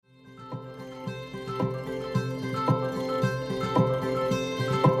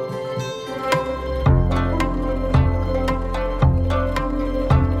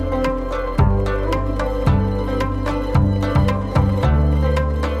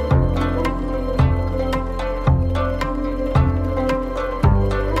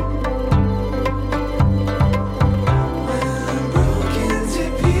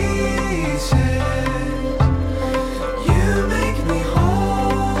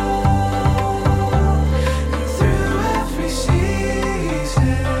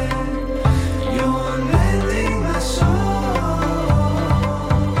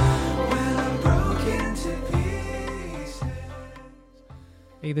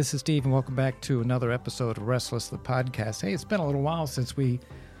this is Steve, and welcome back to another episode of Restless the Podcast. Hey, it's been a little while since we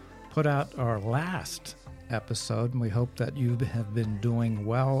put out our last episode, and we hope that you have been doing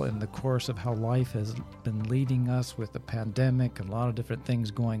well in the course of how life has been leading us with the pandemic and a lot of different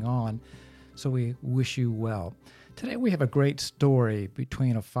things going on. So we wish you well. Today we have a great story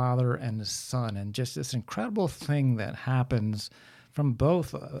between a father and a son, and just this incredible thing that happens from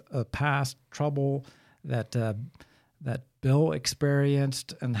both a past trouble that Bill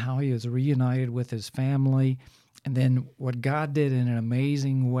experienced and how he was reunited with his family, and then what God did in an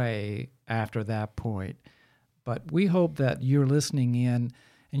amazing way after that point. But we hope that you're listening in,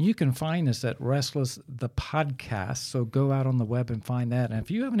 and you can find us at Restless the Podcast, so go out on the web and find that. And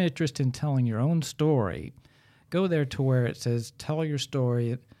if you have an interest in telling your own story, go there to where it says tell your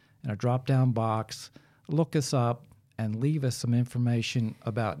story in a drop-down box, look us up, and leave us some information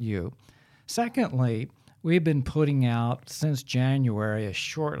about you. Secondly, we've been putting out since January a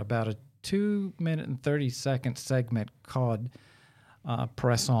short, about a 2-minute and 30-second segment called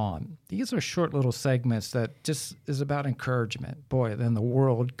Press On. These are short little segments that just is about encouragement. Boy, then the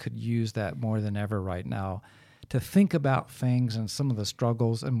world could use that more than ever right now, to think about things and some of the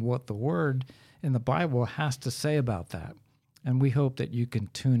struggles and what the Word in the Bible has to say about that. And we hope that you can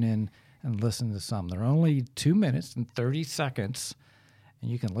tune in and listen to some. They're only 2 minutes and 30 seconds, and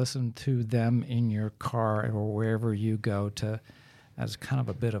you can listen to them in your car or wherever you go as kind of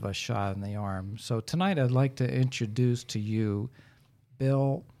a bit of a shot in the arm. So tonight I'd like to introduce to you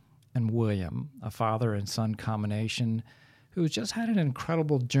Bill and William, a father and son combination who's just had an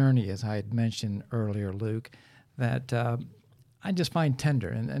incredible journey, as I had mentioned earlier, Luke, that I just find tender.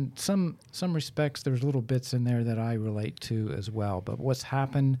 And some respects, there's little bits in there that I relate to as well. But what's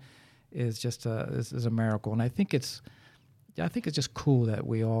happened is just is a miracle. And I think it's just cool that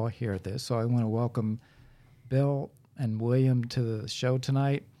we all hear this. So I want to welcome Bill and William to the show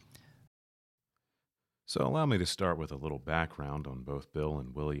tonight. So allow me to start with a little background on both Bill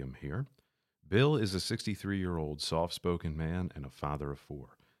and William here. Bill is a 63-year-old soft-spoken man and a father of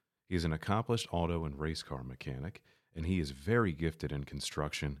 4. He is an accomplished auto and race car mechanic, and he is very gifted in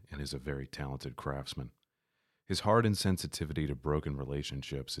construction and is a very talented craftsman. His heart and sensitivity to broken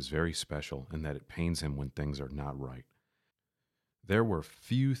relationships is very special in that it pains him when things are not right. There were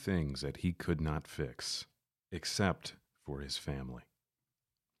few things that he could not fix, except for his family.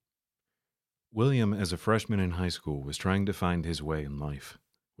 William, as a freshman in high school, was trying to find his way in life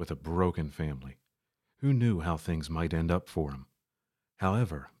with a broken family. Who knew how things might end up for him?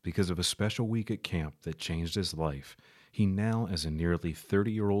 However, because of a special week at camp that changed his life, he now, as a nearly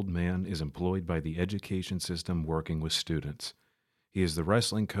 30-year-old man, is employed by the education system working with students. He is the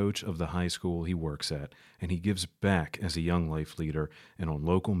wrestling coach of the high school he works at, and he gives back as a young life leader and on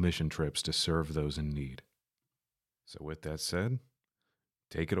local mission trips to serve those in need. So with that said,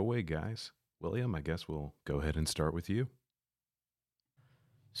 take it away, guys. William, I guess we'll go ahead and start with you.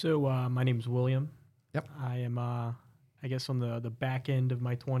 So my name's William. Yep. I am, I guess, on the back end of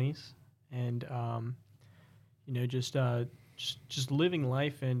my 20s, and just living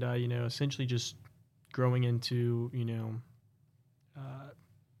life, and essentially just growing into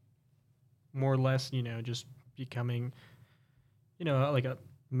more or less just becoming like a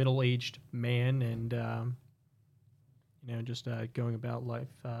middle-aged man, and just going about life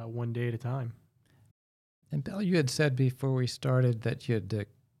one day at a time. And Bill, you had said before we started that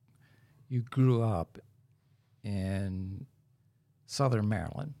you grew up in Southern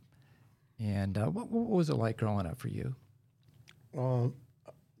Maryland. And what was it like growing up for you?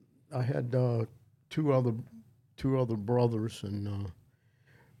 I had two other brothers, and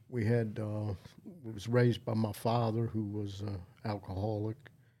we was raised by my father, who was alcoholic,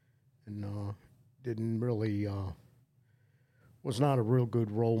 and didn't really was not a real good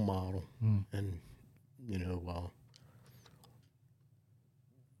role model, and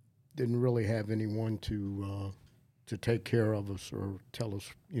didn't really have anyone to take care of us or tell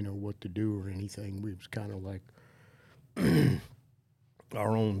us what to do or anything. We was kind of like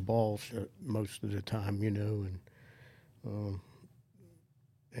our own boss most of the time,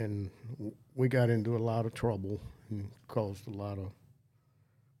 and we got into a lot of trouble and caused a lot of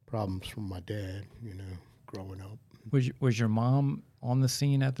problems from my dad, growing up. Was your mom on the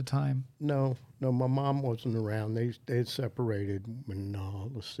scene at the time? No, my mom wasn't around. They had separated when,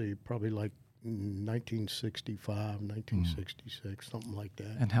 probably like 1965, 1966, something like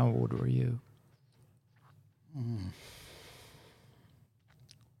that. And how old were you?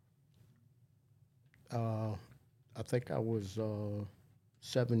 I think I was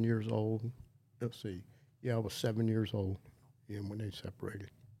 7 years old. Let's see. Yeah, I was 7 years old when they separated.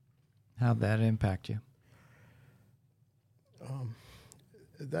 How'd that impact you?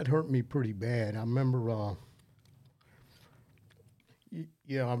 that hurt me pretty bad. I remember, I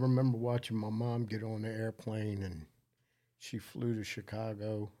remember watching my mom get on the airplane, and she flew to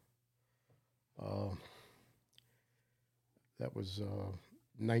Chicago. That was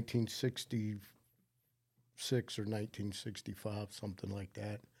 1966 or 1965, something like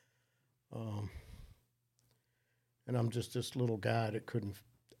that. And I'm just this little guy that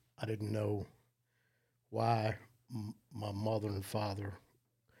I didn't know why my mother and father,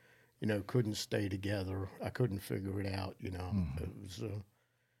 couldn't stay together. I couldn't figure it out, Mm-hmm.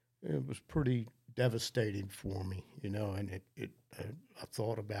 It was pretty devastating for me, and I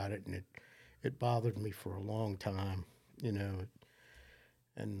thought about it, and it bothered me for a long time, and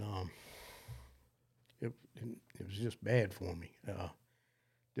it was just bad for me.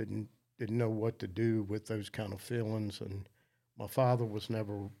 Didn't know what to do with those kind of feelings, and my father was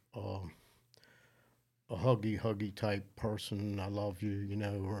never a huggy type person. I love you,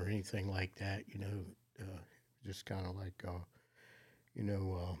 or anything like that. Just kind of like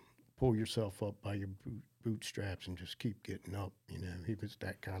pull yourself up by your bootstraps and just keep getting up. He was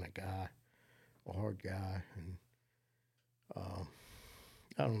that kind of guy, a hard guy, and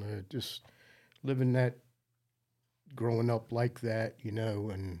I don't know, just living that, growing up like that,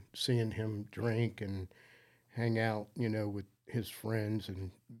 and seeing him drink and hang out, with his friends and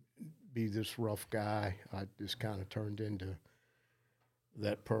be this rough guy. I just kind of turned into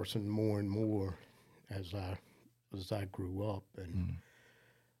that person more and more as I grew up, and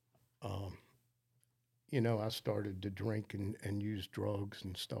I started to drink and use drugs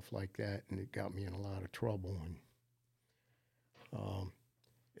and stuff like that, and it got me in a lot of trouble. And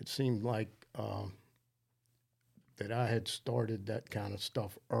it seemed like that I had started that kind of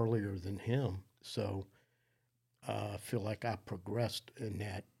stuff earlier than him, so I feel like I progressed in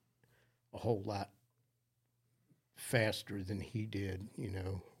that a whole lot faster than he did,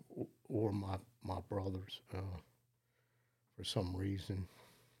 or my brothers. For some reason,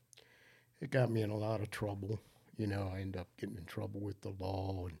 it got me in a lot of trouble. I ended up getting in trouble with the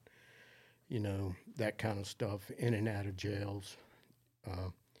law and, that kind of stuff, in and out of jails.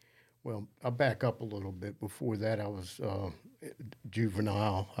 Well, I'll back up a little bit. Before that, I was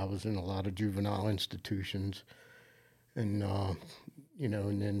juvenile. I was in a lot of juvenile institutions. And,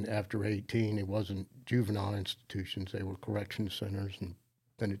 and then after 18, it wasn't juvenile institutions. They were correction centers and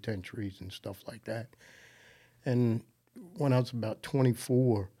penitentiaries and stuff like that. And when I was about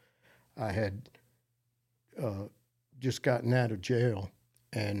 24, I had just gotten out of jail,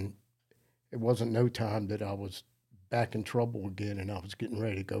 and it wasn't no time that I was back in trouble again, and I was getting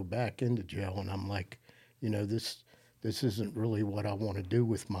ready to go back into jail. And I'm like, this isn't really what I want to do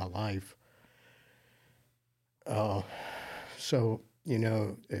with my life. So,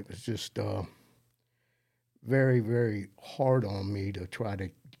 it was just very, very hard on me to try to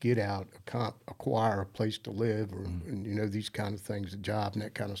get out, acquire a place to live, or and, these kind of things, a job and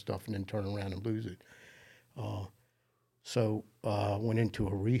that kind of stuff, and then turn around and lose it. So I went into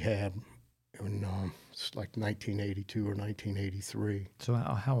a rehab in it's like 1982 or 1983. So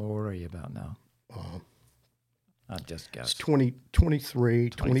how old are you about now? I just It's guessed. 23,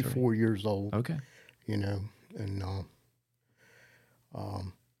 24 years old. Okay. And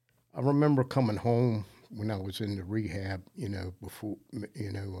I remember coming home when I was in the rehab, before, and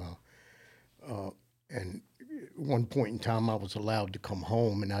at one point in time I was allowed to come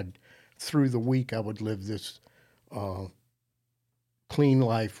home, and through the week I would live this clean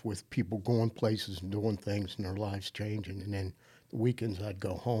life with people going places and doing things and their lives changing. And then the weekends I'd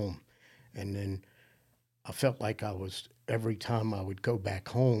go home, and then I felt like every time I would go back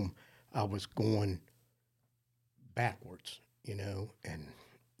home, I was going backwards, and,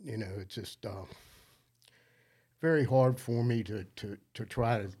 it's just very hard for me to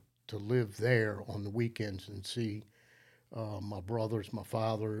try to live there on the weekends and see my brothers, my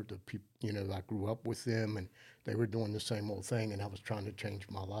father, the people, I grew up with them, and they were doing the same old thing, and I was trying to change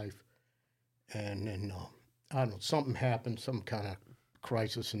my life. And then, I don't know, something happened, some kind of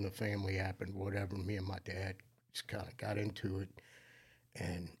crisis in the family happened, whatever. Me and my dad just kind of got into it,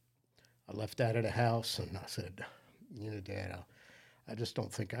 and I left out of the house, and I said, Dad, I just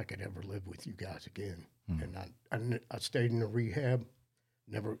don't think I could ever live with you guys again. And I stayed in the rehab,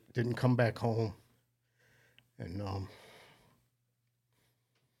 didn't come back home, and I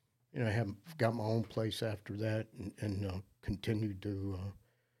haven't got my own place after that, and continued to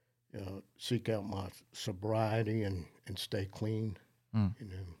seek out my sobriety and stay clean.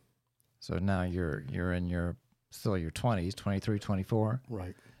 So now you're in still your 20s, 23, 24.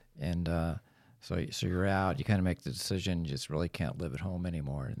 Right. And so you're out. You kind of make the decision. You just really can't live at home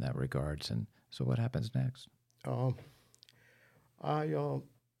anymore in that regards. And so what happens next? I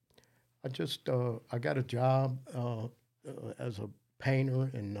I got a job as a painter,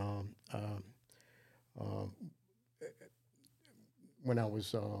 and uh, when I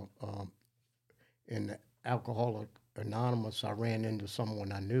was in Alcoholic Anonymous, I ran into someone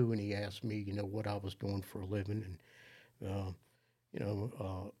I knew, and he asked me, what I was doing for a living, and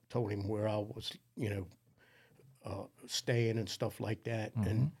told him where I was, staying and stuff like that. Mm-hmm.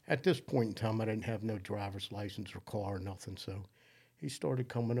 And at this point in time, I didn't have no driver's license or car or nothing, so he started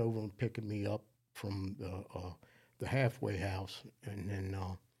coming over and picking me up from the halfway house, and then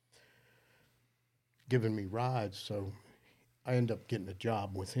giving me rides. So I ended up getting a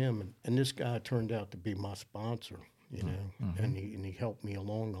job with him, and this guy turned out to be my sponsor, Mm-hmm. and he helped me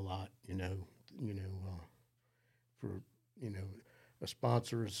along a lot, for a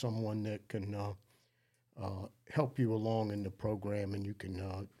sponsor is someone that can help you along in the program, and you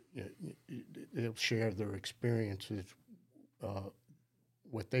can they'll share their experiences,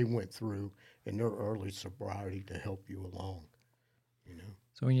 what they went through in their early sobriety to help you along.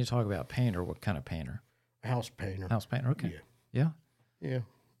 So when you talk about painter, what kind of painter? House painter. House painter. Okay. Yeah. Yeah.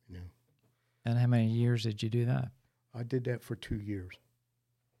 Yeah. And how many years did you do that? I did that for 2 years.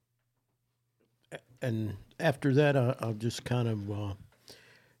 And after that, I just kind of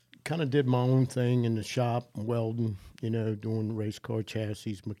did my own thing in the shop, welding, doing race car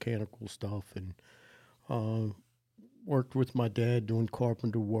chassis, mechanical stuff, and worked with my dad doing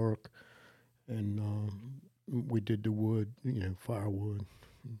carpenter work, and we did the wood, firewood.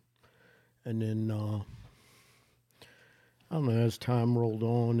 And then, I don't know, as time rolled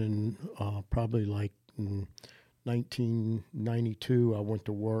on, and probably like in 1992, I went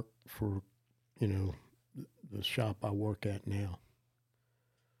to work for, the shop I work at now.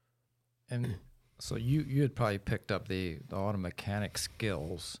 And so you had probably picked up the auto mechanic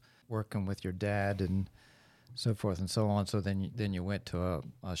skills working with your dad and so forth and so on. So then you went to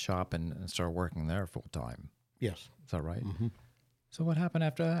a shop and started working there full time. Yes. Is that right? Mm-hmm. So what happened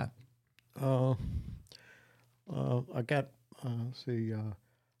after that? I got,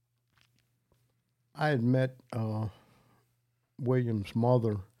 I had met William's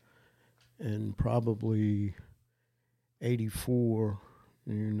mother in probably 1984,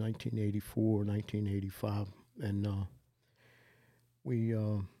 1985. And we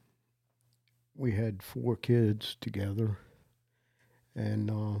had 4 kids together.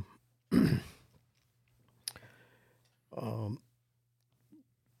 And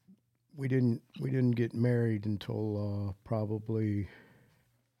we didn't get married until probably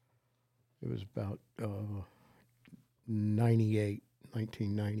it was about 1998,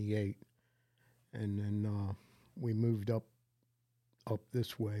 and then we moved up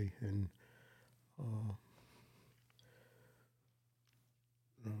this way, and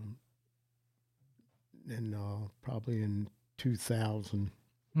then probably in 2000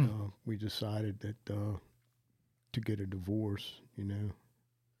 we decided that to get a divorce, and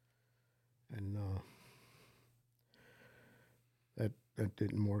that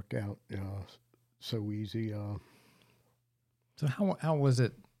didn't work out so easy. So how was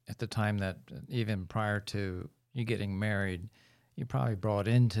it at the time that even prior to you getting married, you probably brought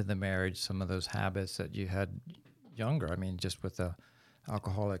into the marriage some of those habits that you had younger? I mean, just with the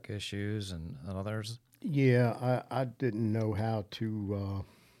alcoholic issues and others. Yeah, I didn't know how to.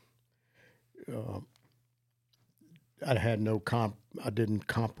 I had no I didn't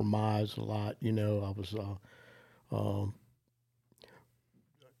compromise a lot. I was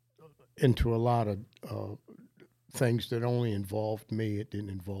into a lot of things that only involved me. It didn't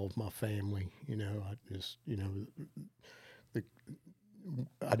involve my family. I just,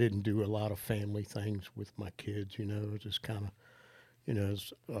 I didn't do a lot of family things with my kids. Just kind of,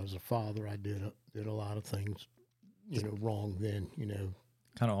 as a father, I did a lot of things, wrong then.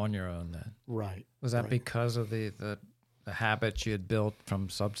 Kind of on your own then. Right. Was that right. because of the habits you had built from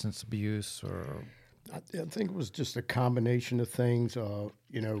substance abuse, or? I think it was just a combination of things.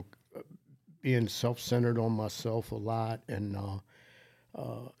 Being self-centered on myself a lot, and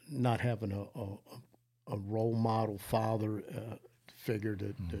not having a role model father figure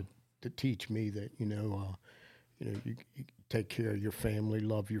to teach me that you take care of your family,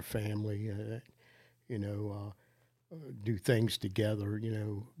 love your family, do things together,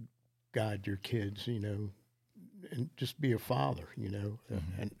 guide your kids, and just be a father, and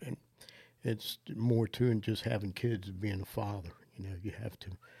it's more to than just having kids and being a father. You have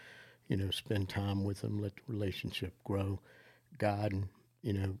to, spend time with them, let the relationship grow, guide, and,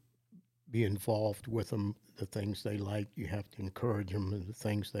 be involved with them. The things they like, you have to encourage them in the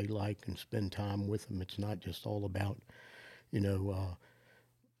things they like and spend time with them. It's not just all about,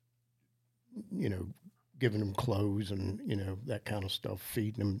 giving them clothes and that kind of stuff,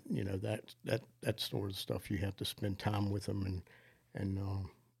 feeding them, that sort of stuff. You have to spend time with them and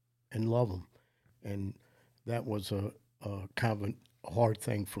love them, and that was a kind of a hard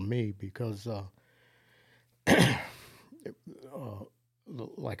thing for me because,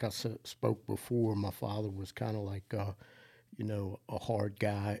 like I said, spoke before, my father was kind of like a hard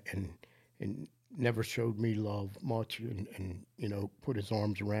guy and never showed me love much and put his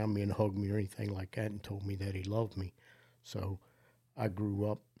arms around me and hugged me or anything like that and told me that he loved me. So I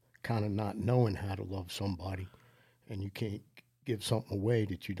grew up kind of not knowing how to love somebody, and you can't give something away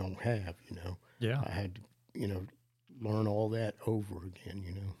that you don't have. Yeah. I had to learn all that over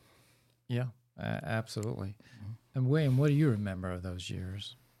again. Yeah, absolutely. And William, what do you remember of those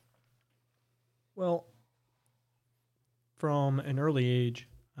years? Well, from an early age,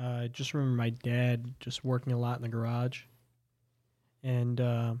 I just remember my dad just working a lot in the garage, and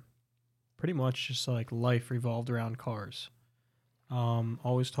pretty much just like life revolved around cars.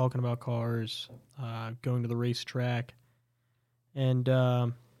 Always talking about cars, going to the racetrack, and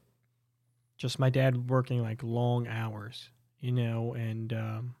just my dad working like long hours, and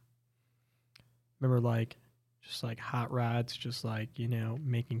remember like just like hot rods, just like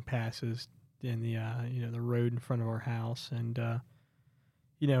making passes in the the road in front of our house, and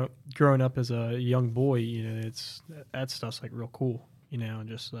growing up as a young boy, it's that stuff's like real cool, and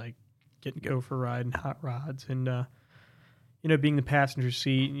just like getting to go for a ride in hot rods, and being the passenger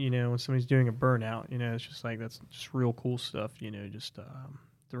seat, when somebody's doing a burnout, it's just like that's just real cool stuff, just to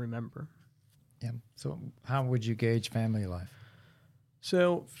remember. Yeah. So how would you gauge family life?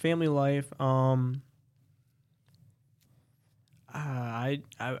 So family life, I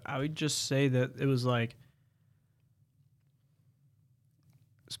would just say that it was like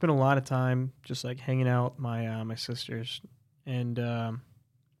spent a lot of time just like hanging out with my sisters and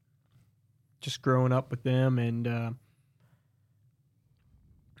just growing up with them and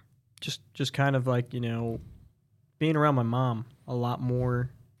just kind of like being around my mom a lot more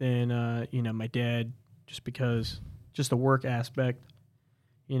than my dad, just because just the work aspect,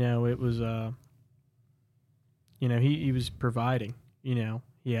 it was he was providing,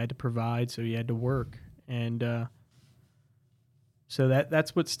 he had to provide, so he had to work, and so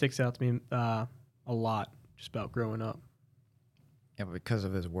that's what sticks out to me a lot just about growing up. Yeah, but because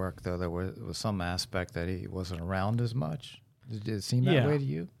of his work, though, there was some aspect that he wasn't around as much. Did it seem that way to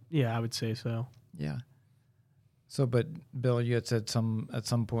you? Yeah, I would say so. Yeah. So, but Bill, you had said at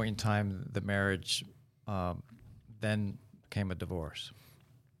some point in time the marriage then came a divorce.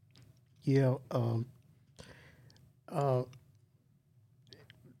 Yeah.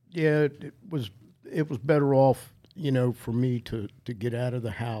 Yeah. It was better off, for me to get out of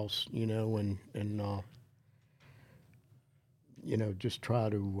the house, and just try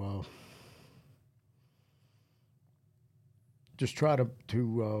to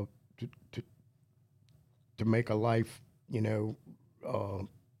to make a life,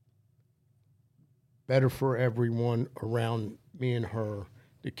 better for everyone around me and her,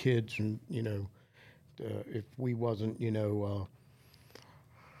 the kids, and if we wasn't,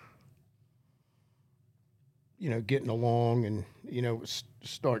 getting along and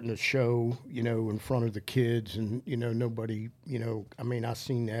starting to show, in front of the kids, and nobody, I mean, I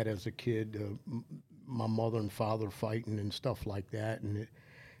seen that as a kid, my mother and father fighting and stuff like that, and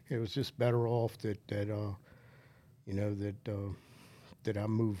it was just better off that I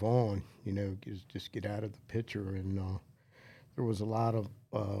move on, just get out of the picture. And there was a lot of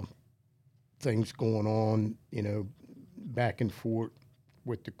things going on, back and forth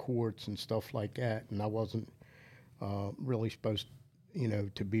with the courts and stuff like that, and I wasn't really supposed,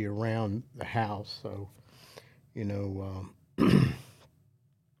 to be around the house. So,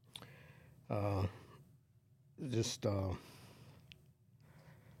 just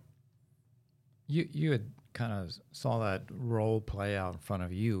You had kind of saw that role play out in front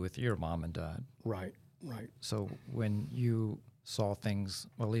of you with your mom and dad. right. So when you saw things,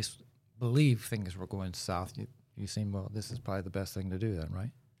 or at least believe things were going south, you seemed, well, this is probably the best thing to do then,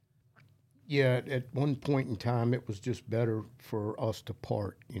 right? Yeah, at one point in time, it was just better for us to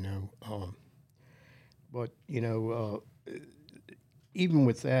part, but, even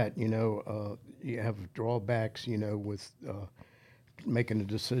with that, you have drawbacks, with making a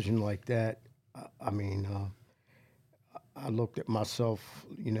decision like that. I mean, I looked at myself,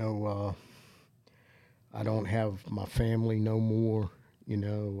 I don't have my family no more,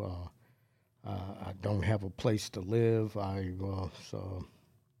 I don't have a place to live.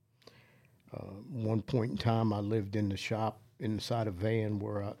 One point in time, I lived in the shop inside a van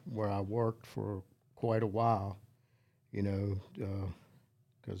where I worked for quite a while,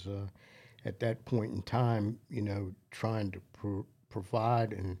 because at that point in time, trying to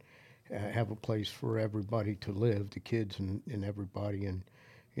provide and have a place for everybody to live, the kids and everybody, and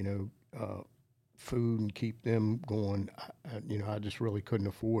food and keep them going. I just really couldn't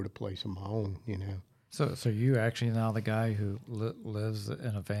afford a place of my own. So you actually now the guy who lives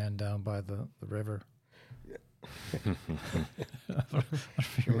in a van down by the river. I don't know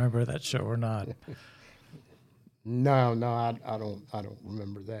if you remember that show or not. No, I don't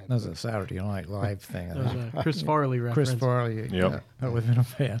remember that. That was a Saturday Night Live thing. That was a Chris Farley reference. Chris Farley. Yep. I live in a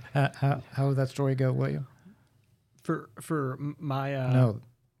van. How would that story go, William? For my No,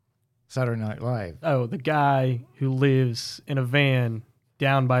 Saturday Night Live. Oh, the guy who lives in a van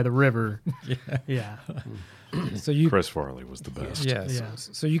down by the river. Yeah. So you, Chris Farley was the best. yes. Yeah.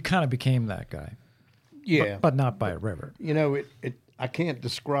 So you kind of became that guy. Yeah, But not by a river. I can't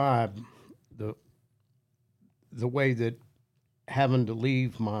describe the way that having to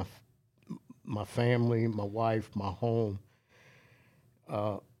leave my family, my wife, my home,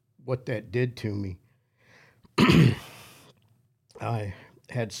 what that did to me. I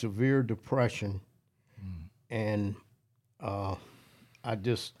had severe depression, and I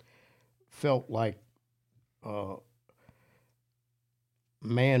just felt like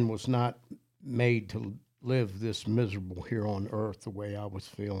man was not made to live this miserable here on earth the way I was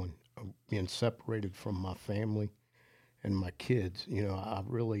feeling, being separated from my family and my kids. I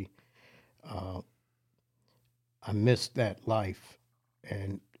really, I missed that life,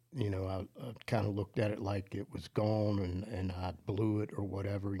 and I kind of looked at it like it was gone and I blew it or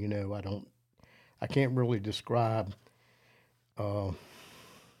whatever. I can't really describe the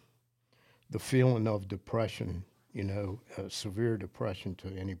feeling of depression, severe depression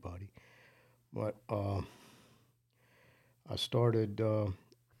to anybody. But I started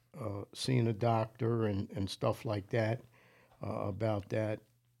seeing a doctor and stuff like that about that,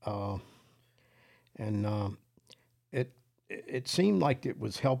 and it seemed like it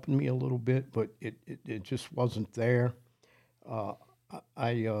was helping me a little bit, but it just wasn't there.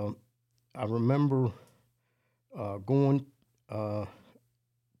 I remember going to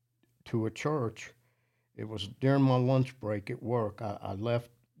a church. It was during my lunch break at work. I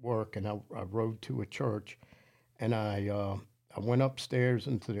left work and I rode to a church, and I went upstairs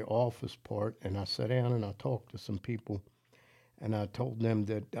into the office part, and I sat down and I talked to some people, and I told them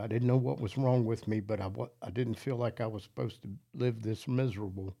that I didn't know what was wrong with me, but I didn't feel like I was supposed to live this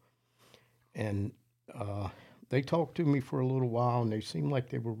miserable. And they talked to me for a little while, and they seemed like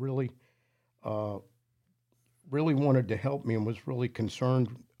they were really wanted to help me and was really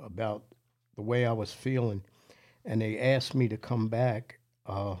concerned about the way I was feeling. And they asked me to come back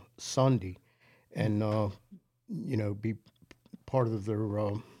Sunday and be part of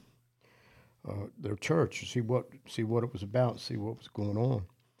their church, see what it was about, see what was going on.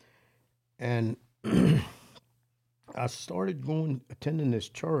 And I started attending this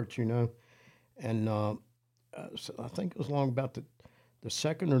church, and so I think it was along about the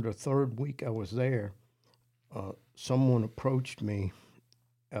second or the third week I was there. Someone approached me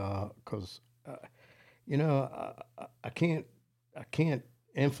because I can't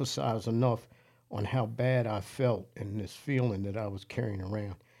emphasize enough on how bad I felt and this feeling that I was carrying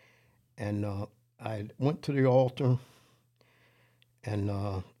around. And I went to the altar, and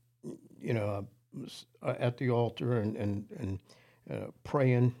I was at the altar and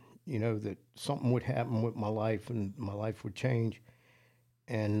praying, that something would happen with my life and my life would change.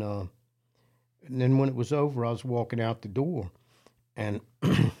 And then when it was over, I was walking out the door, and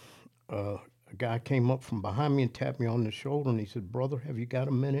a guy came up from behind me and tapped me on the shoulder, and he said, "Brother, have you got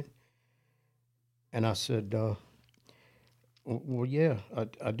a minute?" And I said, well, yeah,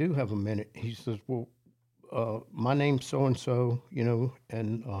 I do have a minute. He says, well, my name's so-and-so,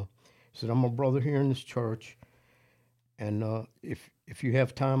 and he said, I'm a brother here in this church, and if you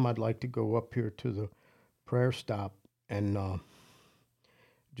have time, I'd like to go up here to the prayer stop and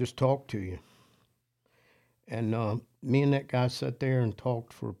just talk to you. And me and that guy sat there and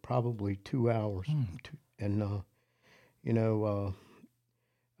talked for probably 2 hours. And,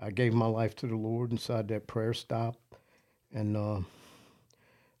 I gave my life to the Lord inside that prayer stop. And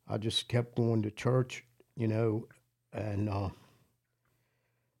I just kept going to church, and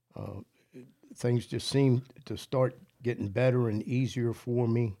things just seemed to start getting better and easier for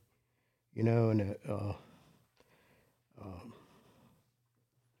me, and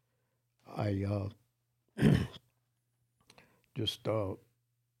I just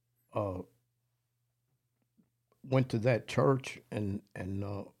went to that church and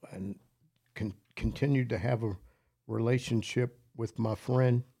continued to have a relationship with my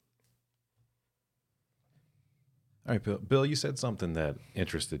friend. All right, Bill. Bill, you said something that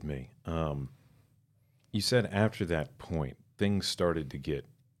interested me. You said after that point, things started to get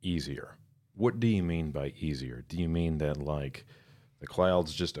easier. What do you mean by easier? Do you mean that, like, the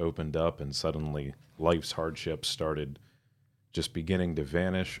clouds just opened up and suddenly life's hardships started just beginning to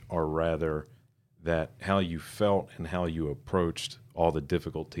vanish, or rather that how you felt and how you approached all the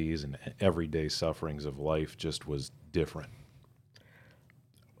difficulties and everyday sufferings of life just was different?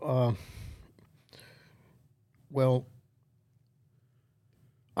 Well,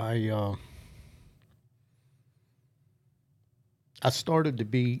 I started to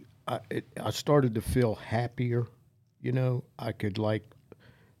be I started to feel happier. You know, I could like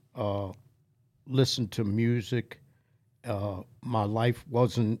listen to music. My life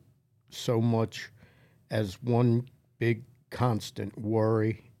wasn't so much as one big constant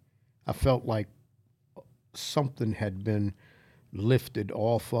worry. I felt like something had been lifted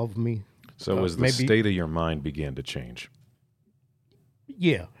off of me. So as the maybe state of your mind began to change.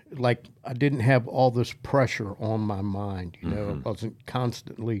 Yeah, like I didn't have all this pressure on my mind. You know, I wasn't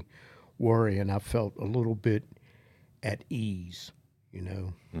constantly worrying. I felt a little bit at ease. You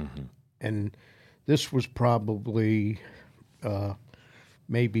know, and this was probably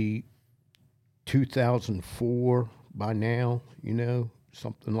maybe 2004 by now. You know,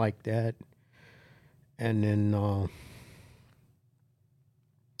 something like that. And then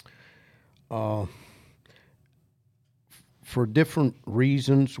for different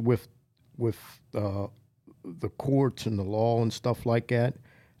reasons with the courts and the law and stuff like that,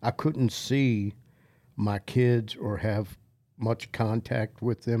 I couldn't see my kids or have much contact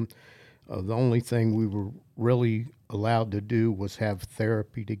with them. The only thing we were really allowed to do was have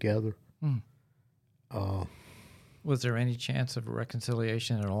therapy together. Was there any chance of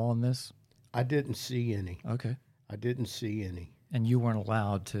reconciliation at all in this? I didn't see any. Okay. I didn't see any. And you weren't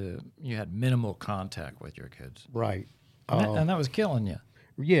allowed to, you had minimal contact with your kids. Right. And that was killing you.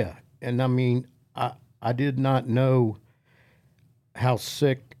 Yeah, and I mean, I did not know how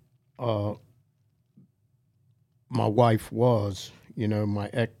sick my wife was. You know,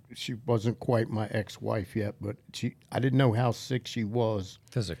 she wasn't quite my ex-wife yet, but I didn't know how sick she was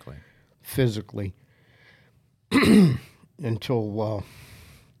physically until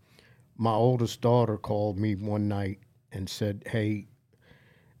my oldest daughter called me one night and said, "Hey,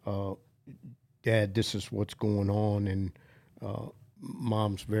 Dad, this is what's going on, and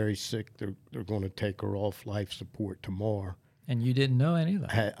Mom's very sick. They're going to take her off life support tomorrow." And you didn't know any of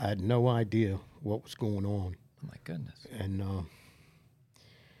that? I had no idea what was going on. Oh, my goodness. And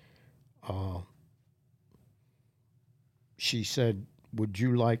she said, "Would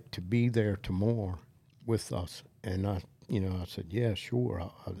you like to be there tomorrow with us?" And I said, "Yeah, sure.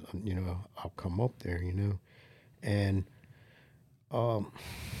 I'll come up there, you know." And,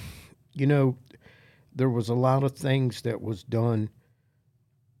 you know, there was a lot of things that was done,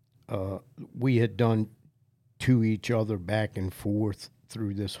 we had done to each other back and forth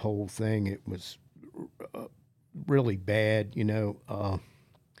through this whole thing. It was really bad, you know.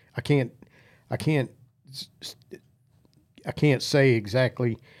 I can't say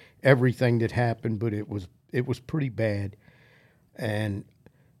exactly everything that happened, but it was pretty bad. And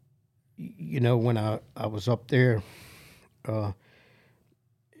you know, when I was up there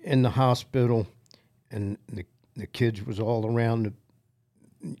in the hospital, and the kids was all around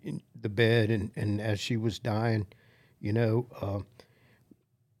the bed, and as she was dying, you know,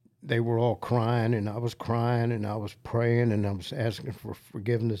 they were all crying, and I was crying, and I was praying, and I was asking for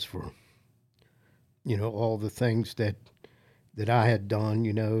forgiveness for, you know, all the things that I had done,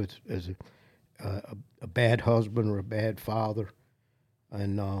 you know, as a bad husband or a bad father.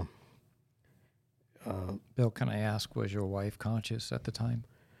 And Bill, can I ask, was your wife conscious at the time?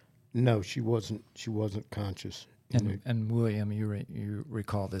 no, she wasn't conscious. And William, you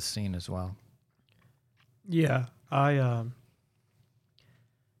recall this scene as well? Yeah, I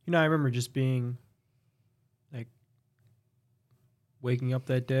remember just being like waking up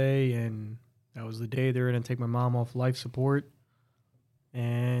that day, and that was the day they were going to take my mom off life support,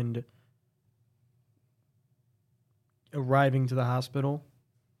 and arriving to the hospital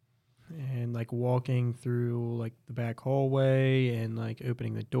and like walking through like the back hallway and like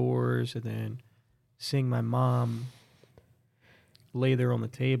opening the doors, and then seeing my mom lay there on the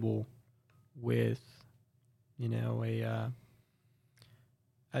table with, you know,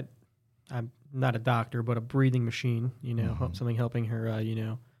 I'm not a doctor, but a breathing machine, you know, something helping her, you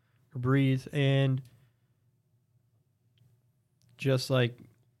know, her breathe. And just like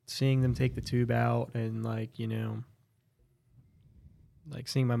seeing them take the tube out, and like, you know, like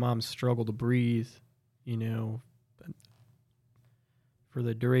seeing my mom struggle to breathe, you know, for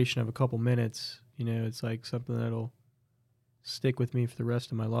the duration of a couple minutes, You know, it's like something that'll stick with me for the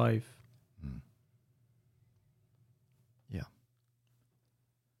rest of my life. Yeah.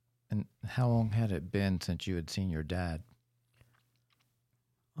 And how long had it been since you had seen your dad?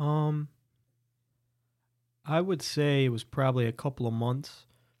 I would say it was probably a couple of months.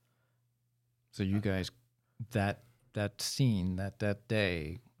 So you guys, that scene, that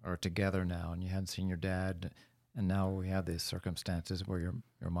day are together now, and you hadn't seen your dad, and now we have these circumstances where your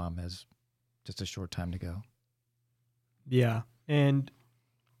mom has just a short time to go. Yeah. And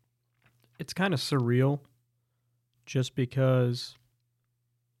it's kind of surreal just because,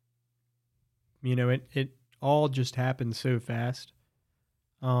 you know, it all just happened so fast.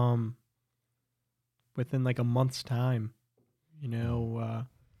 Within like a month's time, you know,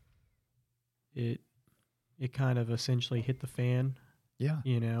 it kind of essentially hit the fan, Yeah.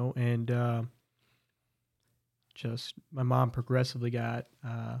 you know, and just my mom progressively got,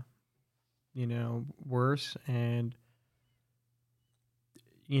 you know, worse. And,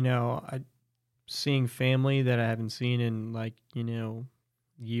 you know, seeing family that I haven't seen in like, you know,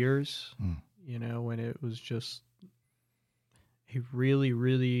 years, you know, and it was just a really,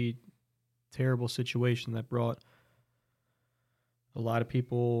 really terrible situation that brought a lot of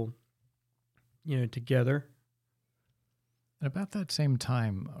people, you know, together. And about that same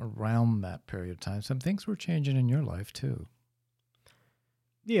time, around that period of time, some things were changing in your life too.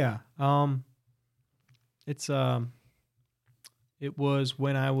 Yeah. It was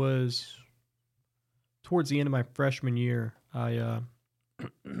when I was towards the end of my freshman year. I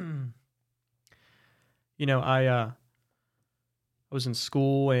you know, I was in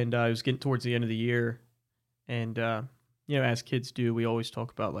school, and I was getting towards the end of the year, and you know, as kids do, we always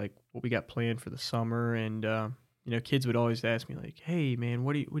talk about like what we got planned for the summer, and you know, kids would always ask me like, "Hey, man,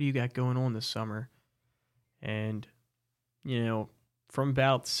 what do you got going on this summer?" And you know, from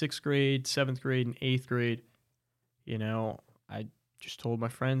about 6th grade, 7th grade, and 8th grade, you know, I just told my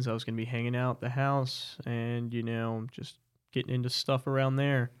friends I was going to be hanging out at the house, and you know, just getting into stuff around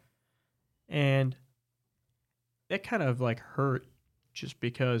there, and that kind of like hurt. Just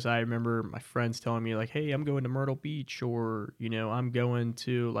because I remember my friends telling me like, "Hey, I'm going to Myrtle Beach," or, you know, "I'm going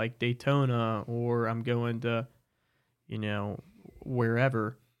to like Daytona," or "I'm going to, you know,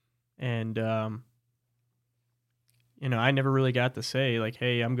 wherever." And, you know, I never really got to say like,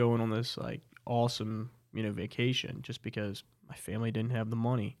 "Hey, I'm going on this like awesome, you know, vacation," just because my family didn't have the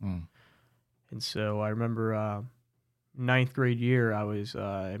money. And so I remember 9th grade year, I was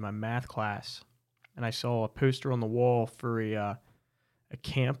in my math class, and I saw a poster on the wall for a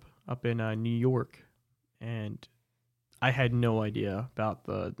camp up in New York, and I had no idea about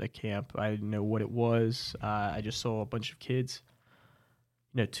the camp. I didn't know what it was. I just saw a bunch of kids,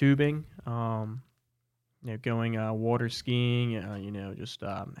 you know, tubing, you know, going water skiing, you know, just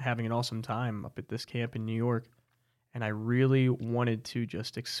having an awesome time up at this camp in New York. And I really wanted to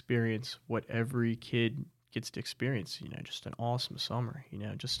just experience what every kid gets to experience, you know, just an awesome summer, you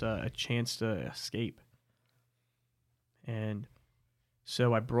know, just a chance to escape. And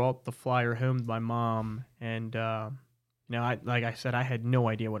so I brought the flyer home to my mom, and you know, like I said, I had no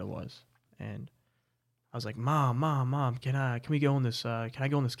idea what it was, and I was like, "Mom, can we go on this? Can I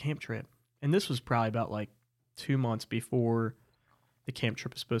go on this camp trip?" And this was probably about like 2 months before the camp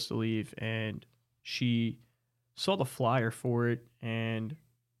trip was supposed to leave, and she saw the flyer for it, and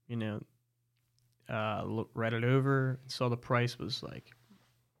you know, read it over, and saw the price was like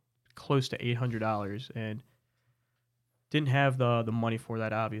close to $800, and didn't have the money for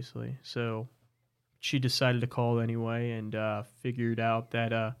that, obviously. So she decided to call anyway, and figured out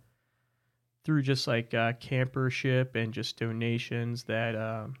that through just like campership and just donations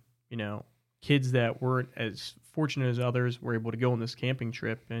that, you know, kids that weren't as fortunate as others were able to go on this camping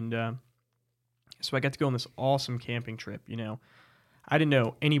trip. And so I got to go on this awesome camping trip. You know, I didn't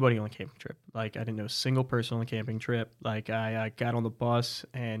know anybody on the camping trip. Like, I didn't know a single person on the camping trip. Like, I got on the bus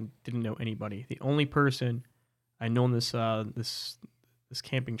and didn't know anybody. The only person I know on this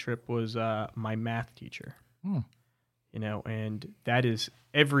camping trip was my math teacher. You know, and that is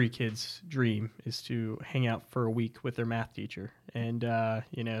every kid's dream, is to hang out for a week with their math teacher. And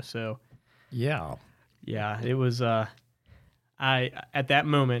you know, so yeah, it was. I at that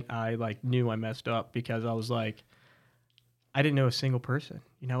moment I like knew I messed up, because I was like, I didn't know a single person.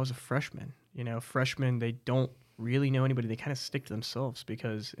 You know, I was a freshman. You know, freshmen, they don't really know anybody. They kind of stick to themselves,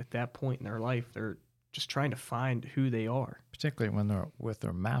 because at that point in their life, they're just trying to find who they are. Particularly when they're with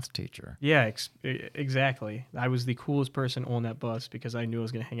their math teacher. Yeah, exactly. I was the coolest person on that bus, because I knew I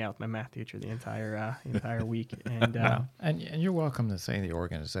was going to hang out with my math teacher the entire week. And and you're welcome to say the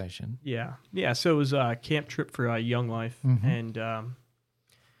organization. Yeah. So it was a camp trip for Young Life, and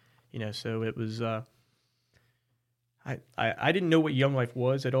So it was, I didn't know what Young Life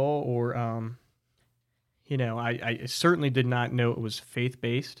was at all, or, I certainly did not know it was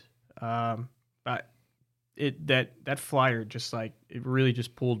faith-based. But that flyer just like, it really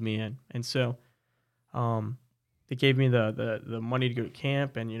just pulled me in. And so, they gave me the money to go to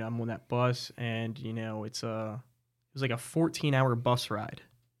camp, and, I'm on that bus, and, it was like a 14-hour bus ride,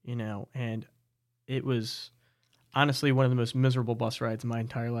 and it was honestly one of the most miserable bus rides in my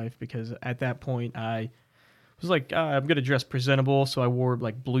entire life, because at that point I was like, I'm going to dress presentable. So I wore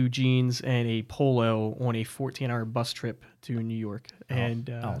like blue jeans and a polo on a 14-hour bus trip to New York. And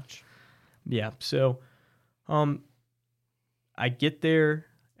Ouch. yeah, so I get there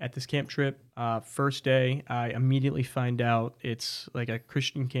at this camp trip. First day, I immediately find out it's like a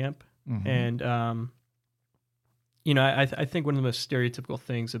Christian camp. Mhm. And, I think one of the most stereotypical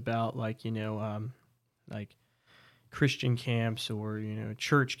things about like Christian camps or,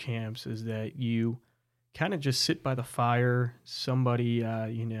 church camps is that you kind of just sit by the fire. Somebody,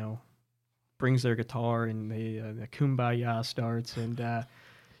 brings their guitar, and the kumbaya starts. And,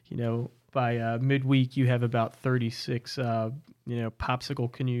 by midweek, you have about 36,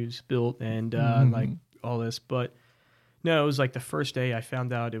 popsicle canoes built, and like all this. But no, it was like the first day I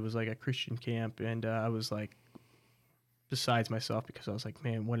found out it was like a Christian camp, and I was like besides myself, because I was like,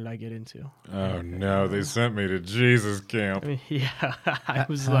 man, what did I get into? Oh no, they sent me to Jesus camp. I mean, yeah, I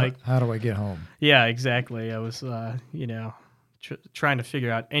was How- like, how do I get home? yeah, exactly. I was, trying to figure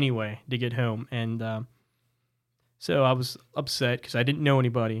out any way to get home. And so I was upset because I didn't know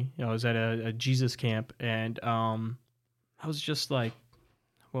anybody. I was at a Jesus camp, and I was just like,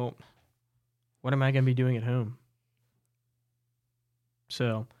 well, what am I going to be doing at home?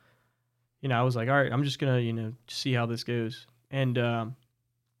 So, I was like, all right, I'm just going to, see how this goes. And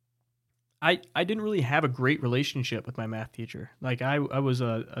I didn't really have a great relationship with my math teacher. Like I was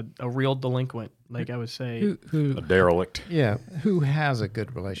a real delinquent, like I would say. Who A derelict. yeah, who has a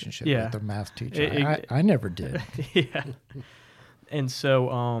good relationship Yeah. with their math teacher? It- I never did. Yeah. And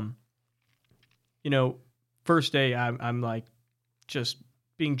so, first day I'm like just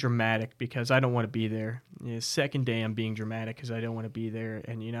being dramatic because I don't want to be there. Second day I'm being dramatic because I don't want to be there.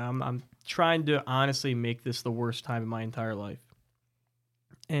 And, I'm trying to honestly make this the worst time of my entire life.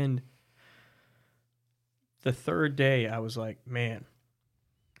 And the third day I was like, man,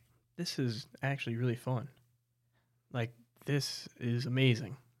 this is actually really fun. Like, this is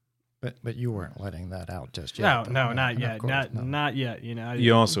amazing. But you weren't letting that out just yet. No, not of yet. course, no. Not yet.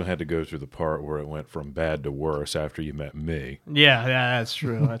 You also had to go through the part where it went from bad to worse after you met me. Yeah, that's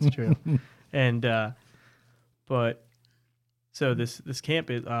true. That's true. And but so this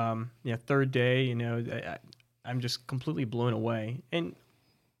camp is third day. I'm just completely blown away, and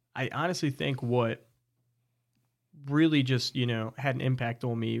I honestly think what really just had an impact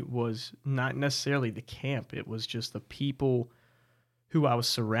on me was not necessarily the camp. It was just the people who I was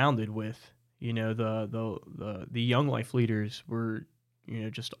surrounded with. The Young Life leaders were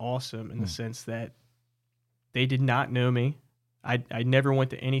just awesome in the sense that they did not know me. I never went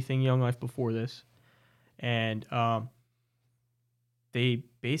to anything Young Life before this, and they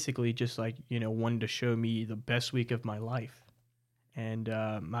basically just wanted to show me the best week of my life. And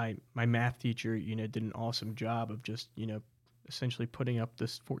my math teacher did an awesome job of just essentially putting up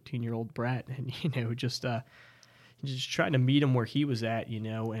this 14-year-old brat, and just trying to meet him where he was at,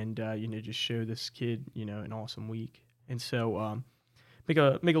 and just show this kid an awesome week. And so make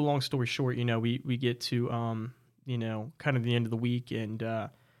a long story short, we get to kind of the end of the week, and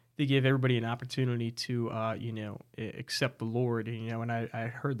they give everybody an opportunity to accept the Lord. And I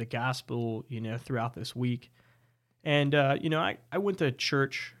heard the gospel throughout this week. And I went to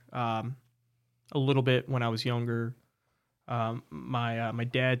church a little bit when I was younger. My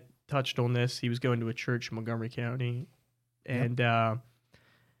dad touched on this. He was going to a church in Montgomery County, and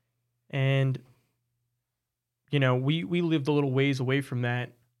we lived a little ways away from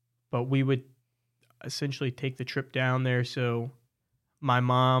that, but we would essentially take the trip down there so my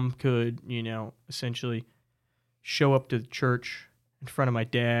mom could essentially show up to the church in front of my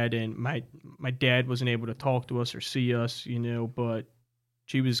dad, and my dad wasn't able to talk to us or see us, but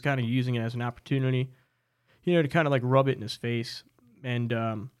she was kind of using it as an opportunity, to kind of like rub it in his face. And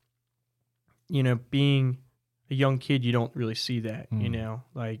being a young kid, you don't really see that,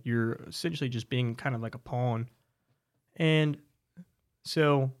 like you're essentially just being kind of like a pawn. And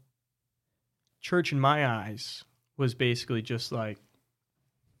so church in my eyes was basically just like,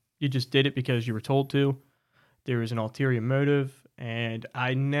 you just did it because you were told to. There was an ulterior motive, and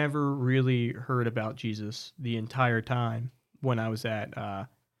I never really heard about Jesus the entire time when I was at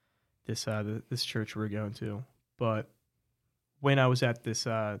this church we were going to. But when I was at this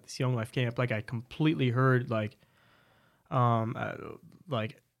Young Life camp, like I completely heard like a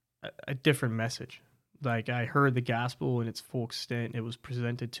different message. Like I heard the gospel in its full extent. It was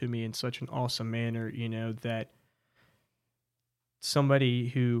presented to me in such an awesome manner, you know, that somebody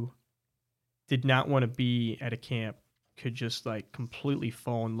who did not want to be at a camp could just like completely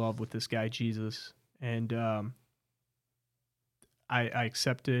fall in love with this guy Jesus. And I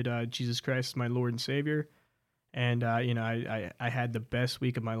accepted Jesus Christ as my Lord and Savior, and you know, I had the best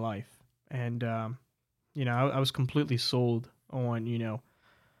week of my life. And you know, I was completely sold on, you know,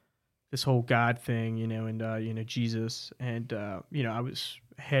 this whole God thing, you know, and you know, Jesus. And you know, I was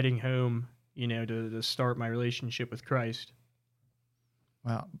heading home, you know, to start my relationship with Christ.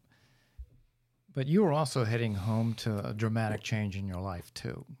 Well, but you were also heading home to a dramatic change in your life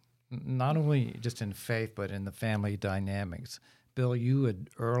too, not only just in faith, but in the family dynamics. Bill, you had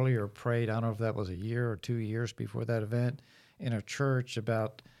earlier prayed, I don't know if that was a year or 2 years before that event, in a church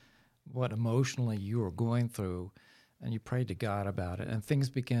about what emotionally you were going through, and you prayed to God about it, and things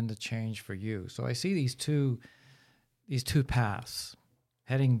began to change for you. So I see these two paths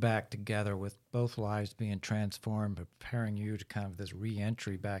heading back together, with both lives being transformed, preparing you to kind of this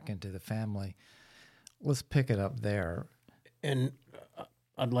re-entry back into the family. Let's pick it up there. And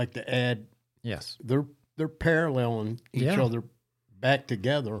I'd like to add, Yes. they're paralleling each Yeah. other back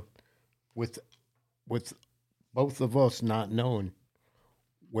together with both of us not knowing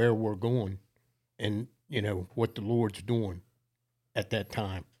where we're going and, you know, what the Lord's doing at that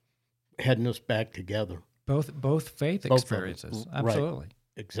time, heading us back together. Both faith Both of them. experiences. Right. Absolutely.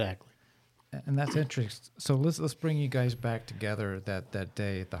 Exactly. And that's interesting. So let's bring you guys back together that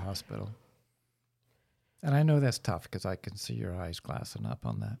day at the hospital. And I know that's tough because I can see your eyes glassing up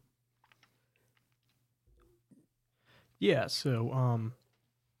on that. Yeah, so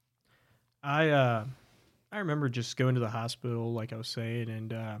I remember just going to the hospital, like I was saying,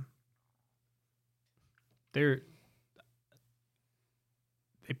 and they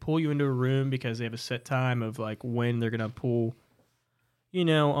pull you into a room because they have a set time of like when they're gonna pull, you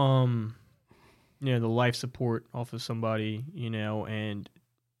know, the life support off of somebody, you know, and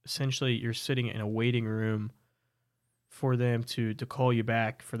essentially you're sitting in a waiting room for them to call you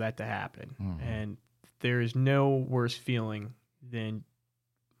back for that to happen. Mhm. And there is no worse feeling than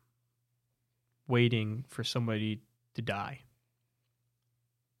waiting for somebody to die.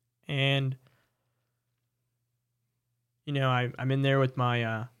 And you know, I'm in there with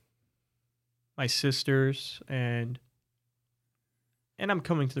my my sisters, and I'm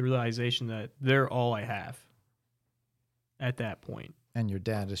coming to the realization that they're all I have at that point. And your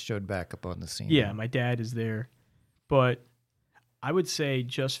dad just showed back up on the scene. Yeah, my dad is there. But I would say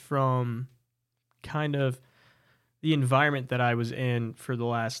just from kind of the environment that I was in for the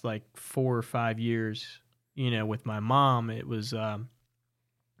last like 4 or 5 years, you know, with my mom, it was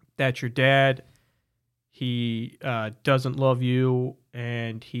that your dad, he doesn't love you,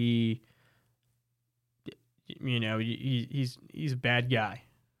 and he, you know, he's a bad guy.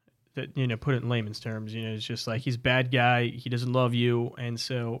 That, you know, put it in layman's terms, you know, it's just like he's a bad guy. He doesn't love you. And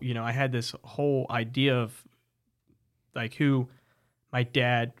so, you know, I had this whole idea of like who my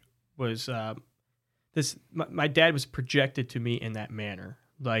dad was. My dad was projected to me in that manner.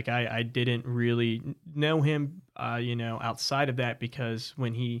 Like I didn't really know him, you know, outside of that, because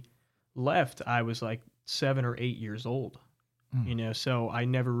when he left, I was like 7 or 8 years old, you know, so I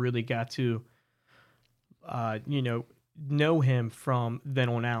never really got to, you know him from then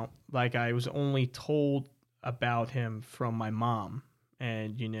on out. Like I was only told about him from my mom,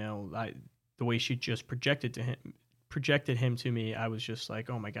 and you know, the way she just projected him to me, I was just like,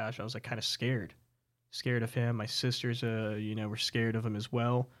 oh my gosh, I was like kind of scared of him. My sisters, you know, were scared of him as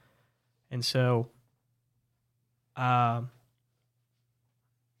well, and so, I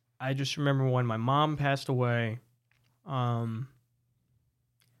just remember when my mom passed away,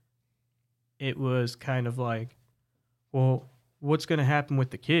 it was kind of like, well, what's going to happen with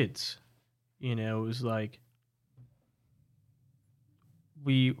the kids? You know, it was like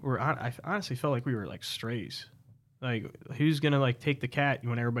I honestly felt like we were like strays. Like, who's going to like take the cat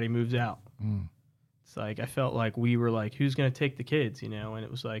when everybody moves out? It's like, I felt like we were like, who's going to take the kids, you know? And it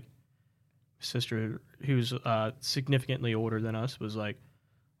was like, my sister, who's significantly older than us, was like,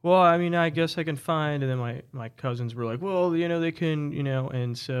 well, I mean, I guess I can find. And then my cousins were like, well, you know, they can, you know,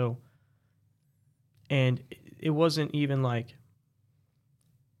 and so, and it wasn't even like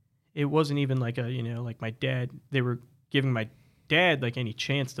a, you know, like my dad, they were giving my dad like any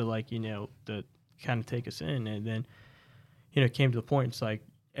chance to like, you know, to kind of take us in. And then, you know, it came to the point, it's like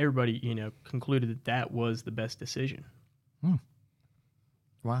everybody, you know, concluded that was the best decision.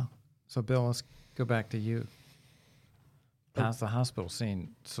 Wow. So Bill, let's go back to you. past the hospital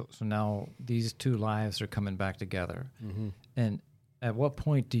scene. So now these two lives are coming back together. Mm-hmm. And at what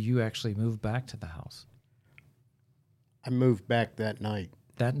point do you actually move back to the house? I moved back that night.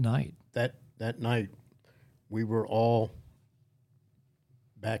 That night? That night, we were all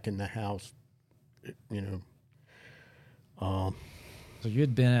back in the house, you know. So you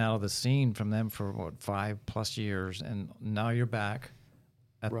had been out of the scene from them for, 5+ years, and now you're back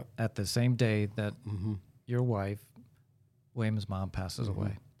Right. at the same day that Mm-hmm. your wife, William's mom, passes Mm-hmm.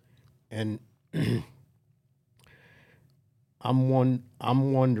 away. And I'm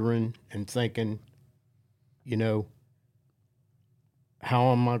wondering and thinking, you know,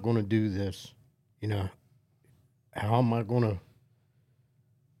 how am I going to do this? You know, how am I going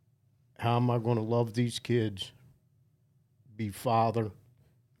to love these kids, be father,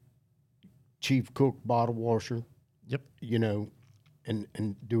 chief cook, bottle washer, Yep. you know,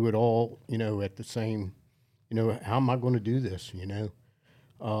 and do it all, you know, at the same, you know, how am I going to do this, you know?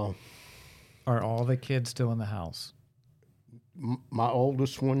 Are all the kids still in the house? My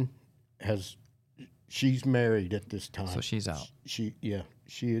oldest one she's married at this time. So she's out. She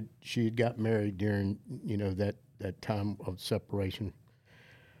had got married during, you know, that time of separation.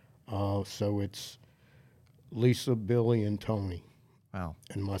 So it's Lisa, Billy, and Tony, Wow.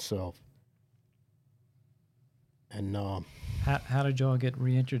 and myself. And How did y'all get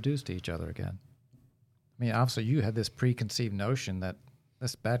reintroduced to each other again? I mean, obviously you had this preconceived notion that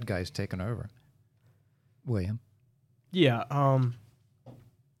this bad guy's taken over. William. Yeah.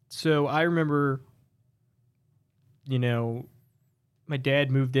 So I remember, you know, my dad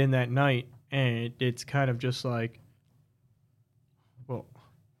moved in that night, and it's kind of just like, well,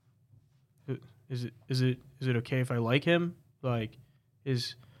 is it okay if I like him? Like,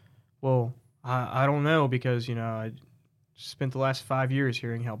 I don't know, because, you know, I spent the last 5 years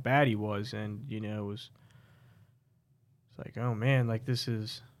hearing how bad he was, and, you know, it's like, oh man, like this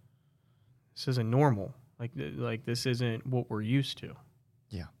isn't normal. Like this isn't what we're used to.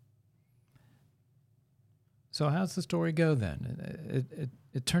 Yeah. So how's the story go then?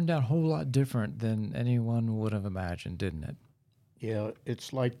 It turned out a whole lot different than anyone would have imagined, didn't it? yeah,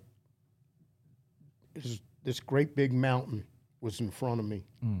 it's like this great big mountain was in front of me,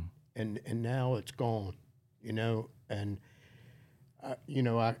 Mm. and now it's gone, you know. And you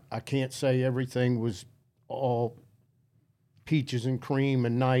know, I can't say everything was all peaches and cream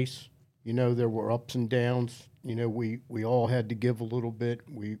and nice. You know, there were ups and downs. You know, we all had to give a little bit.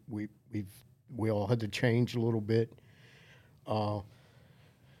 We all had to change a little bit. But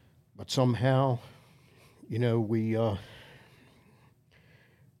somehow, you know, we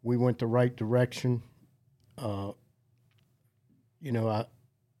went the right direction. You know,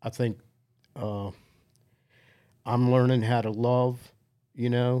 I think I'm learning how to love, you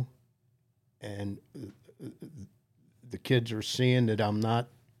know, and the kids are seeing that I'm not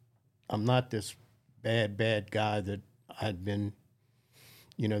this bad guy that I'd been,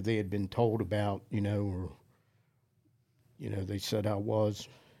 you know, they had been told about, you know, or, you know, they said I was.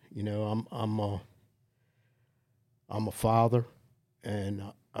 You know, I'm a father, and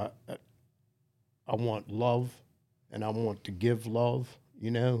I want love, and I want to give love,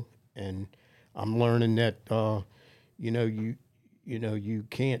 you know, and I'm learning that, you know, you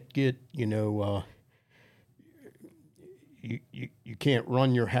can't get, you know, you can't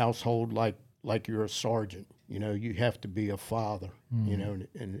run your household like you're a sergeant. You know, you have to be a father. You know,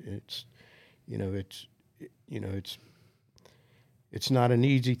 and it's, you know, it's not an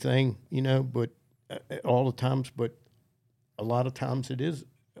easy thing, you know, but all the times, but a lot of times it is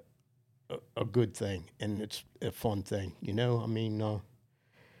a good thing, and it's a fun thing, you know. I mean,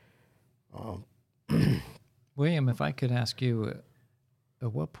 William, if I could ask you,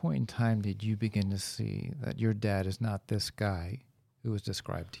 at what point in time did you begin to see that your dad is not this guy who was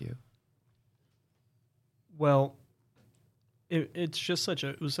described to you? Well, it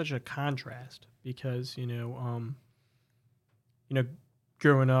was such a contrast, because, you know,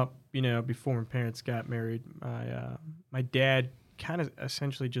 growing up, you know, before my parents got married, my dad kind of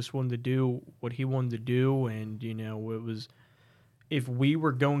essentially just wanted to do what he wanted to do, and, you know, it was, if we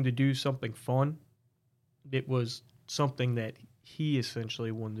were going to do something fun, it was something that he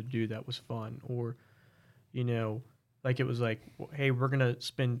essentially wanted to do that was fun. Or, you know, like it was like, hey, we're gonna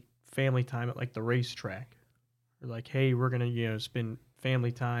spend family time at like the racetrack, or like, hey, we're gonna, you know, spend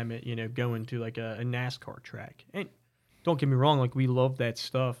family time at, you know, going to like a NASCAR track. And don't get me wrong, like we love that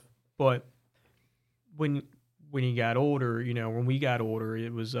stuff, but when he got older, you know, when we got older,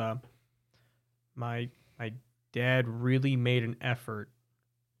 it was my dad really made an effort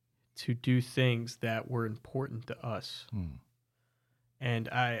to do things that were important to us. And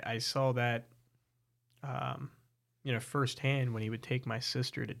I saw that firsthand when he would take my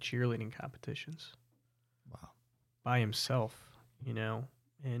sister to cheerleading competitions. Wow. By himself, and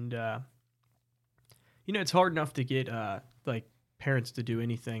it's hard enough to get like parents to do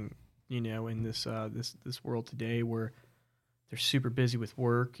anything, in this this world today where they're super busy with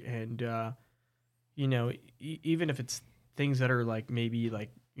work, and even if it's things that are like maybe like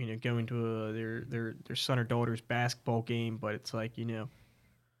going to their son or daughter's basketball game, but it's like you're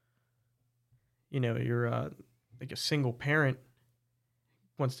like a single parent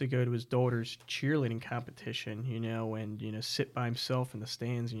wants to go to his daughter's cheerleading competition, and sit by himself in the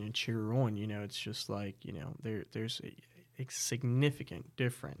stands and cheer her on. It's just like there's a significant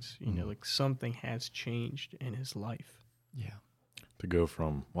difference. Like something has changed in his life. Yeah. To go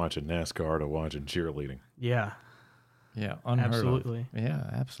from watching NASCAR to watching cheerleading. Yeah. Yeah, unheard absolutely. of. Yeah,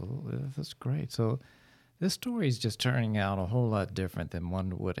 absolutely. That's great. So this story is just turning out a whole lot different than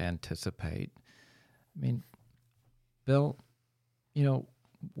one would anticipate. I mean, Bill,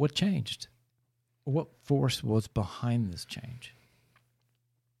 what changed? What force was behind this change?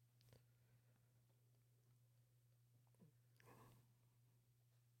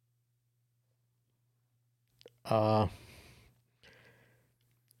 I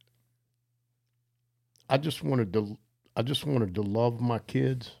just wanted to love my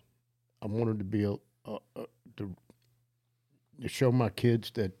kids. I wanted to be to show my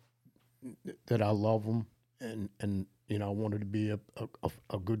kids that I love them, and I wanted to be a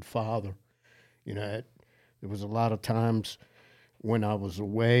good father. There was a lot of times when I was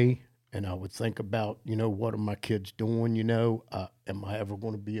away, and I would think about what are my kids doing? Am I ever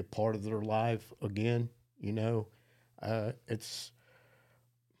going to be a part of their life again?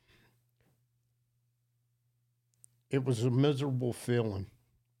 It was a miserable feeling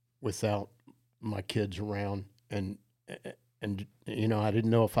without my kids around, and I didn't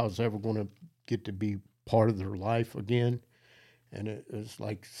know if I was ever going to get to be part of their life again. And it was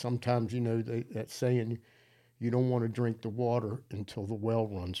like sometimes that saying, you don't want to drink the water until the well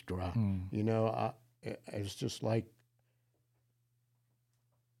runs dry. It's just like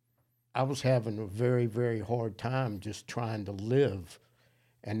I was having a very, very hard time just trying to live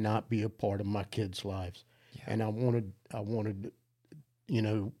and not be a part of my kids' lives. Yeah. And I wanted,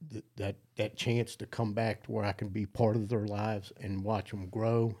 that chance to come back to where I can be part of their lives and watch them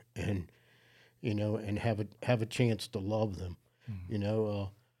grow, and and have a chance to love them.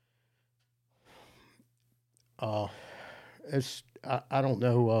 It's I don't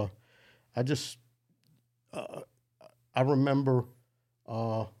know. I remember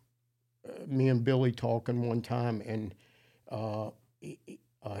me and Billy talking one time, and I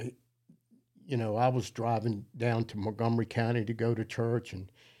was driving down to Montgomery County to go to church,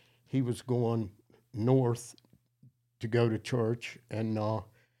 and he was going north to go to church, and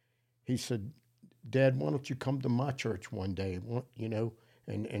he said, "Dad, why don't you come to my church one day,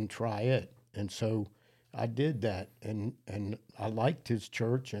 and try it?" And so I did that, and I liked his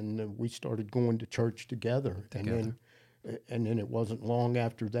church, and we started going to church together. And then it wasn't long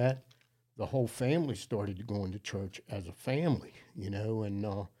after that, the whole family started going to church as a family, and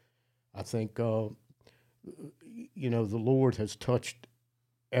I think, the Lord has touched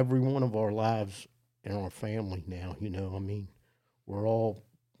every one of our lives in our family now. We're all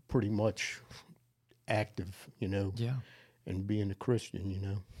pretty much active, Yeah. and being a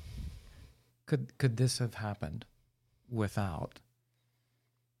Christian, Could this have happened without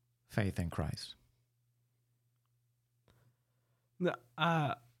faith in Christ? No,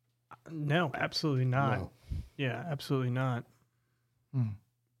 absolutely not. No. Yeah, absolutely not. Hmm.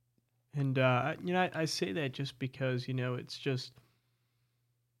 And I say that just because it's just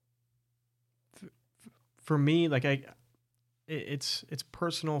for me, like it's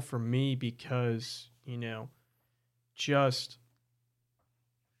personal for me because just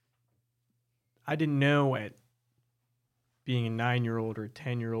I didn't know at being a 9-year-old or a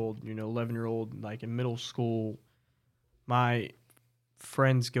 10-year-old, 11-year-old, like in middle school, my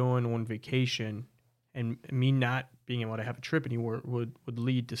friends going on vacation and me not being able to have a trip anymore would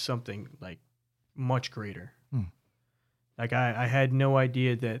lead to something like much greater. Like I had no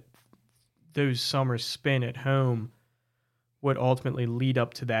idea that those summers spent at home would ultimately lead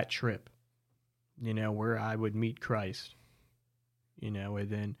up to that trip, where I would meet Christ, and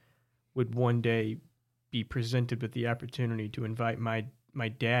then would one day be presented with the opportunity to invite my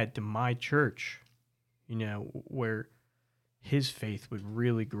dad to my church, where his faith would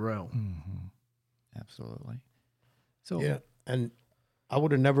really grow. Mm-hmm. Absolutely. So yeah, and I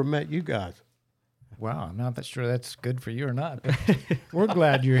would have never met you guys. Wow, I'm not that sure that's good for you or not, but we're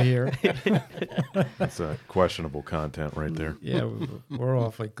glad you're here. That's a questionable content right there. Yeah, we're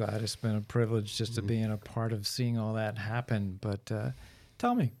awfully glad. It's been a privilege just to be in a part of seeing all that happen. But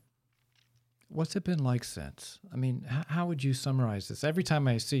tell me, what's it been like since? I mean, how would you summarize this? Every time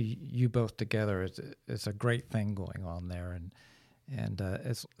I see you both together, it's a great thing going on there, and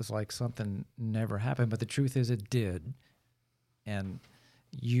it's like something never happened. But the truth is, it did. And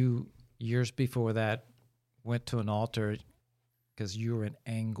you, years before that, went to an altar because you were in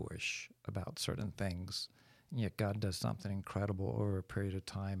anguish about certain things. And yet God does something incredible over a period of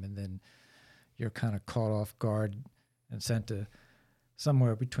time, and then you're kind of caught off guard and sent to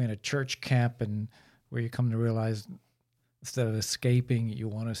somewhere between a church camp and where you come to realize instead of escaping, you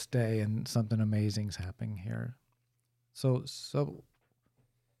want to stay, and something amazing's happening here. So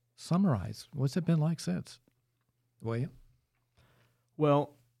summarize. What's it been like since? William?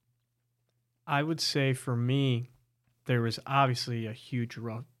 Well, I would say for me, there was obviously a huge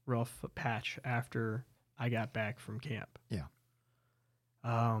rough patch after I got back from camp. Yeah.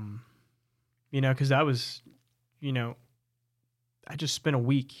 Because I was, I just spent a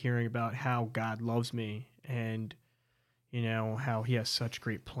week hearing about how God loves me and, how he has such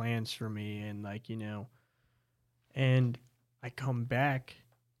great plans for me. And and I come back,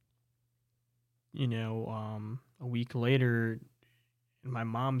 a week later, and my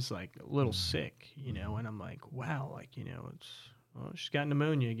mom's like a little sick, and I'm like, wow, she's got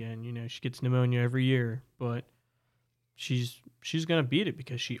pneumonia again. She gets pneumonia every year, but she's gonna beat it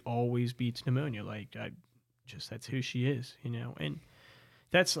because she always beats pneumonia. That's who she is, and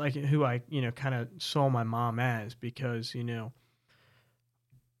that's like who I, kind of saw my mom as, because,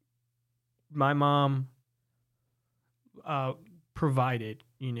 my mom provided,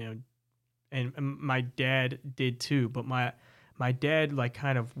 and my dad did too, but my dad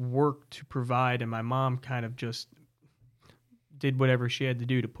kind of worked to provide, and my mom kind of just did whatever she had to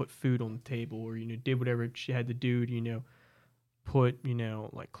do to put food on the table, or, did whatever she had to do to, put,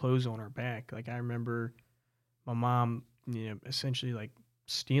 clothes on her back. I remember my mom, essentially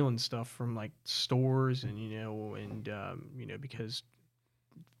stealing stuff from stores, and, because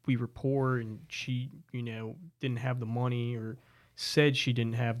we were poor and she, didn't have the money, or said she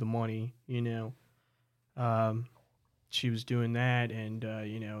didn't have the money, she was doing that, and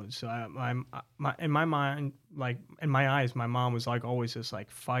so in my mind, in my eyes, my mom was always this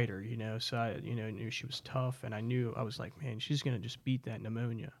fighter, so I knew she was tough, and I was like, man, she's gonna just beat that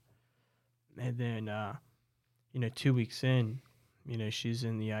pneumonia. And then 2 weeks in, she's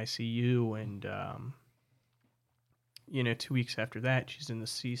in the ICU, and 2 weeks after that, she's in the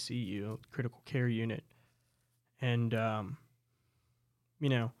CCU, critical care unit, and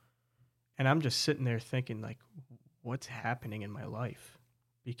and I'm just sitting there thinking what's happening in my life,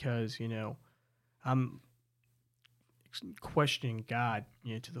 because I'm questioning God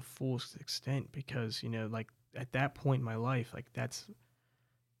to the fullest extent, because at that point in my life, that's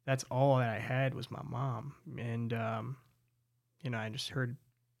all that I had was my mom. And I just heard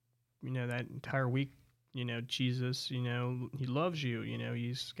that entire week, Jesus, he loves you,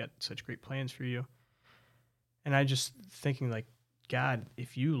 he's got such great plans for you. And I just thinking God,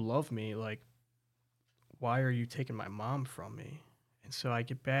 if you love me, why are you taking my mom from me? And so I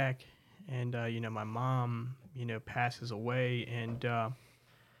get back, and my mom passes away, and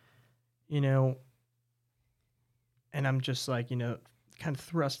and I'm just kind of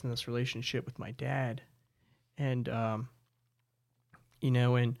thrust in this relationship with my dad, and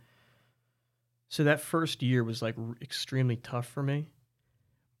and so that first year was extremely tough for me,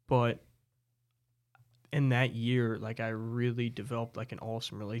 but in that year, I really developed an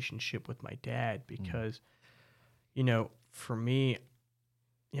awesome relationship with my dad, because for me,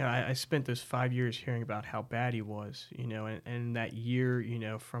 I spent those 5 years hearing about how bad he was, and that year,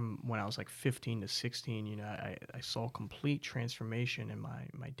 from when I was 15 to 16, I saw complete transformation in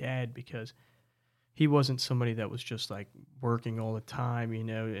my dad, because he wasn't somebody that was just working all the time,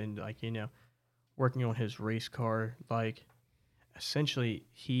 and working on his race car. Essentially,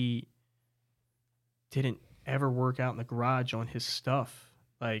 he didn't ever work out in the garage on his stuff,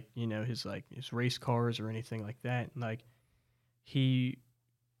 his race cars or anything like that. He,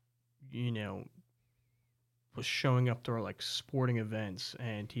 was showing up to our sporting events,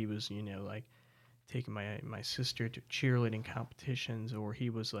 and he was, taking my sister to cheerleading competitions, or he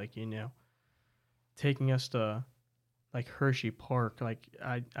was taking us to Hershey Park.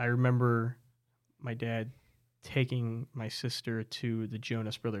 I remember my dad taking my sister to the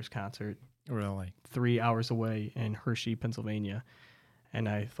Jonas Brothers concert. Really? 3 hours away in Hershey, Pennsylvania. And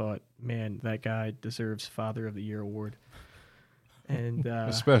I thought, man, that guy deserves Father of the Year award. And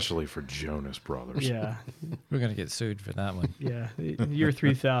Especially for Jonas Brothers. yeah, We're going to get sued for that one. yeah. Year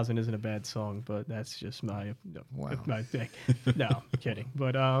 3000 isn't a bad song, but that's just my Wow. my thing. No, I'm kidding.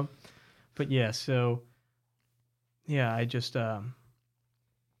 But yeah. So yeah, I just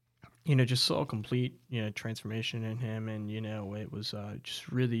just saw a complete transformation in him, and it was just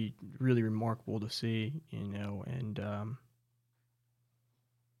really really remarkable to see. And How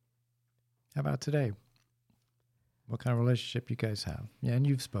about today? What kind of relationship you guys have? Yeah, and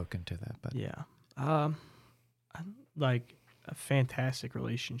you've spoken to that, but yeah, I- like a fantastic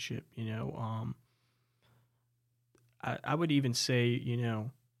relationship. I would even say,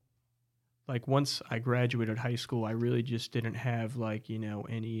 like once I graduated high school, I really just didn't have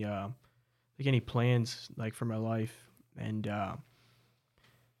any plans like for my life, and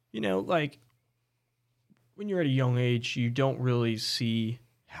like when you're at a young age, you don't really see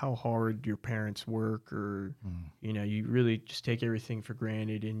how hard your parents work, or you really just take everything for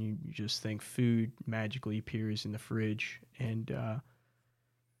granted, and you just think food magically appears in the fridge, and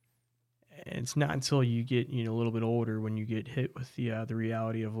it's not until you get a little bit older, when you get hit with the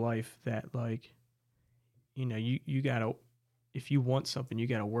reality of life, that like you gotta, if you want something, you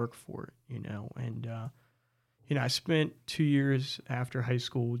gotta work for it, and I spent 2 years after high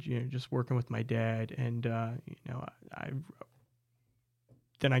school just working with my dad, and I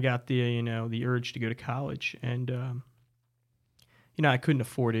then I got the urge to go to college, and I couldn't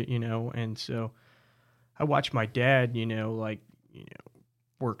afford it, and so I watched my dad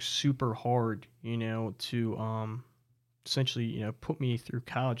work super hard to essentially put me through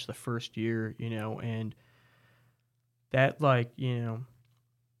college the first year, and that like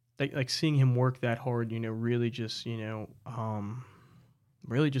seeing him work that hard really just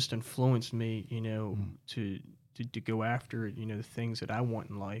really just influenced me to go after the things that I want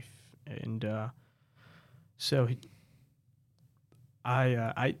in life. And so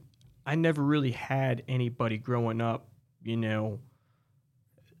I never really had anybody growing up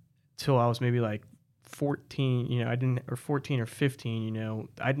till I was maybe like 14. I didn't, or 14 or 15.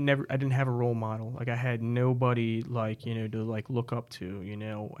 I didn't have a role model. Like I had nobody to look up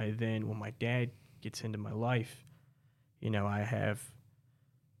to. And then when my dad gets into my life, I have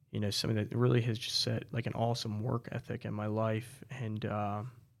something that really has just set like an awesome work ethic in my life. And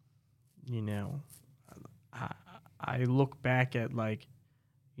I look back at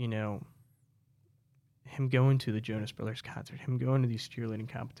him going to the Jonas Brothers concert, him going to these cheerleading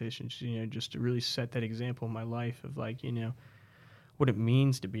competitions, just to really set that example in my life of what it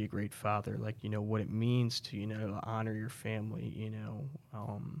means to be a great father, what it means to honor your family.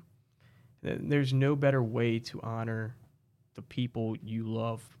 There's no better way to honor the people you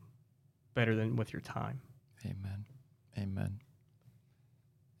love better than with your time. Amen. Amen.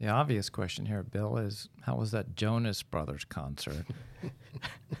 The obvious question here, Bill, is how was that Jonas Brothers concert?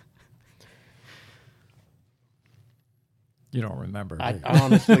 You don't remember. I do you?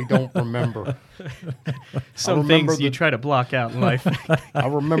 honestly don't remember. Some remember things you the- try to block out in life. I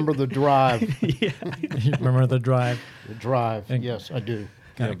remember the drive. Yeah. You remember the drive? The drive. And- Yes, I do.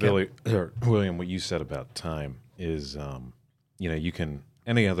 Kinda Billy, or William, what you said about time is, you can,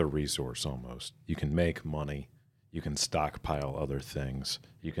 any other resource almost, you can make money, you can stockpile other things,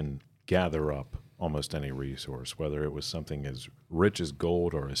 you can gather up almost any resource, whether it was something as rich as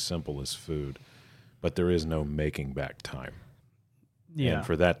gold or as simple as food, but there is no making back time. Yeah. And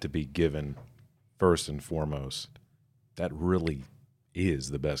for that to be given first and foremost, that really is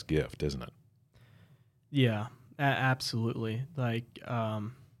the best gift, isn't it? Yeah, absolutely. Like,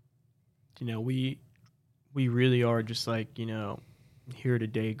 we really are just here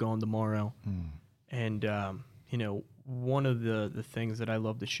today, gone tomorrow. And, one of the things that I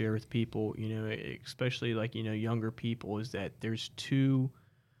love to share with people, especially younger people, is that there's two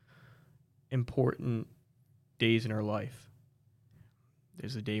important days in our life.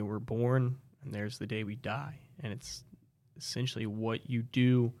 There's the day we're born, and there's the day we die. And it's essentially what you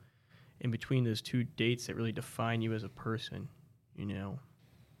do in between those two dates that really define you as a person, Amen.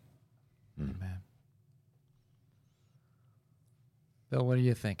 Bill, what are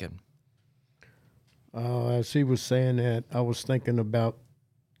you thinking? As he was saying that, I was thinking about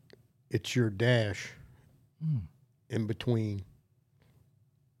it's your dash in between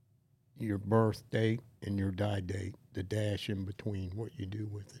your birth date and your die date, the dash in between, what you do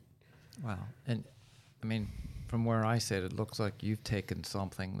with it. Wow. And I mean, from where I sit, it looks like you've taken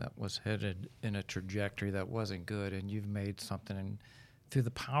something that was headed in a trajectory that wasn't good, and you've made something, and through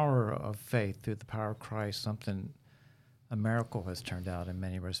the power of faith, through the power of Christ, a miracle has turned out in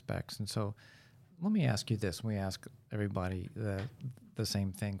many respects. And so let me ask you this. We ask everybody the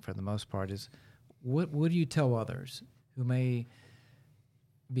same thing for the most part is, what do you tell others who may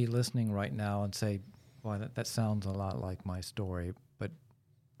be listening right now and say, boy, that sounds a lot like my story, but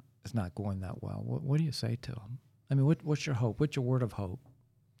it's not going that well, what do you say to them? I mean, what's your hope? What's your word of hope?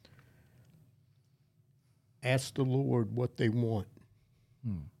 Ask the Lord what they want.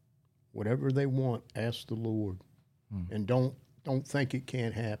 Whatever they want, ask the Lord. And don't think it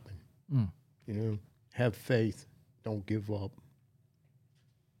can't happen. You know, have faith. Don't give up.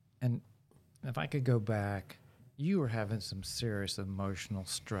 And if I could go back, you were having some serious emotional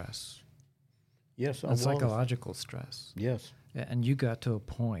stress. Yes, I and was. Psychological stress. Yes, And you got to a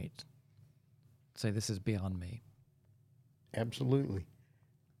point, say, this is beyond me. absolutely.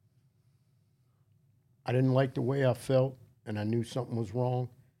 I didn't like the way I felt, and I knew something was wrong,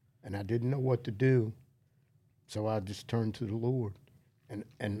 and I didn't know what to do. So I just turned to the Lord.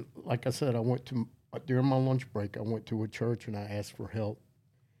 And like I said, I went to, during my lunch break, I went to a church and I asked for help.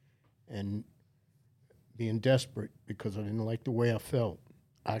 And being desperate because I didn't like the way I felt,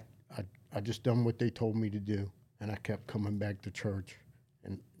 I just done what they told me to do. And I kept coming back to church.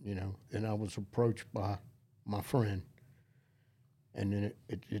 And, you know, then I was approached by my friend. And then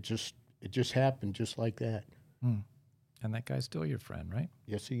it just happened just like that. And that guy's still your friend, right?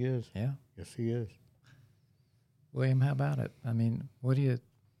 Yes, he is. Yeah. Yes, he is. William, how about it? I mean, what do you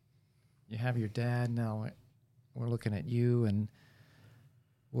have your dad now, we're looking at you, and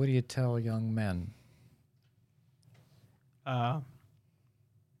what do you tell young men?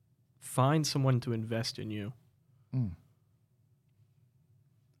 Find someone to invest in you.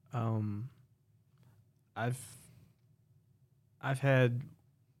 I've had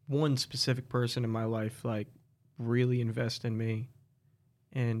one specific person in my life like really invest in me,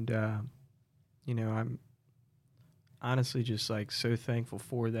 and you know, I'm honestly just like so thankful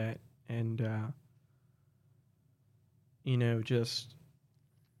for that. And you know, just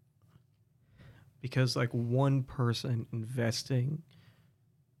because like one person investing,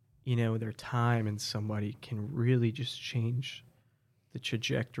 you know, their time in somebody can really just change the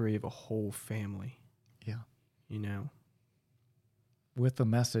trajectory of a whole family. Yeah. You know, With a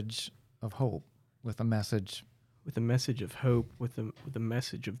message of hope, with a message. with a message of hope, with the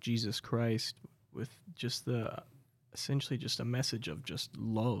message of Jesus Christ, with just essentially just a message of just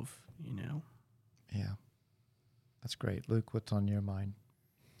love, you know. Yeah. That's great. Luke, what's on your mind?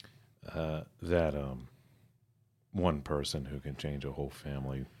 That one person who can change a whole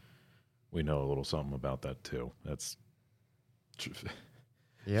family. We know a little something about that too. That's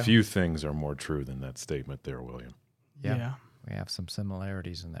Yeah. few things are more true than that statement there, William. Yeah. We have some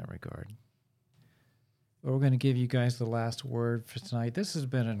similarities in that regard. Well, we're going to give you guys the last word for tonight. This has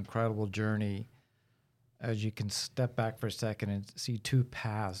been an incredible journey as you can step back for a second and see two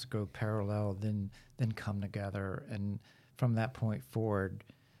paths go parallel, then come together. And from that point forward,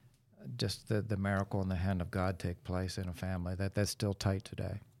 just the miracle in the hand of God take place in a family. That's still tight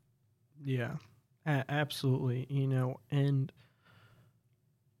today. Yeah, absolutely. You know, and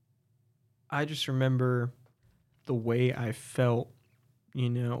I just remember the way I felt, you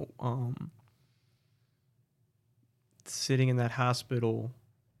know, sitting in that hospital,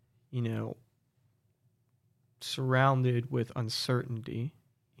 you know, surrounded with uncertainty,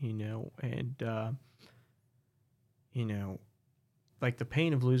 you know, and, you know, like the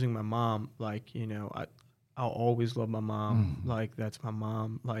pain of losing my mom, like, you know, I'll always love my mom. Like, that's my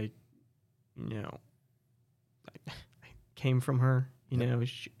mom. Like, you know, I came from her, you know,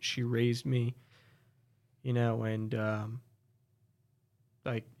 she raised me, you know, and,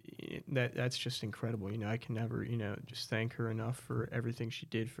 like that's just incredible. You know, I can never, you know, just thank her enough for everything she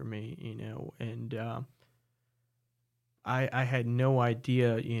did for me, you know, and, I had no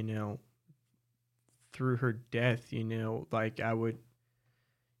idea, you know, through her death, you know, like I would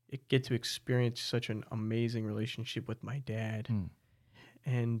get to experience such an amazing relationship with my dad.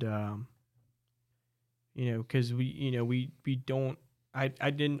 And, you know, cause we don't, I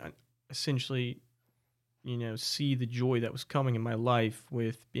didn't essentially, you know, see the joy that was coming in my life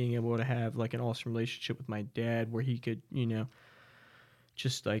with being able to have like an awesome relationship with my dad where he could, you know,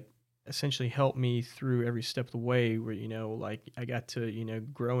 just like essentially help me through every step of the way where, you know, like I got to, you know,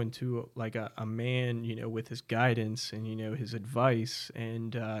 grow into like a man, you know, with his guidance and, you know, his advice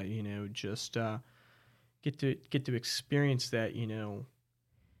and, you know, just get to experience that, you know,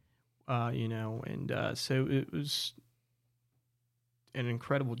 and so it was an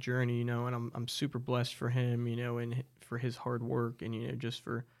incredible journey, you know, and I'm super blessed for him, you know, and for his hard work and, you know, just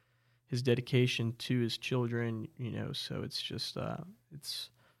for his dedication to his children, you know, so it's just, it's,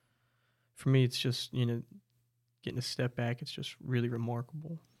 for me, it's just, you know, getting a step back, it's just really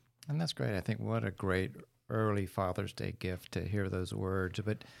remarkable. And that's great. I think what a great early Father's Day gift to hear those words.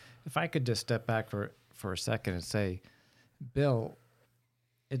 But if I could just step back for a second and say, Bill,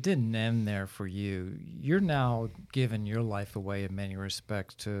 it didn't end there for you. You're now giving your life away in many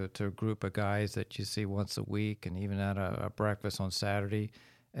respects to a group of guys that you see once a week, and even at a breakfast on Saturday.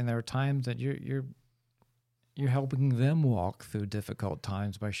 And there are times that you're helping them walk through difficult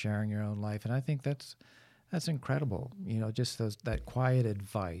times by sharing your own life. And I think that's incredible. Just that quiet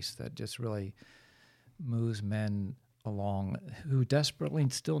advice that just really moves men along who desperately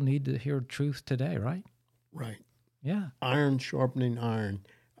still need to hear truth today, right? Right. Yeah. Iron sharpening iron.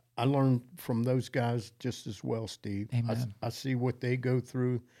 I learned from those guys just as well, Steve. Amen. I see what they go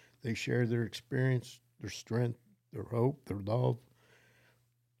through. They share their experience, their strength, their hope, their love.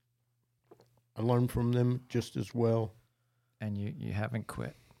 I learned from them just as well. And you haven't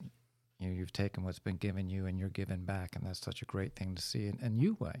quit. You've taken what's been given you and you're giving back, and that's such a great thing to see. And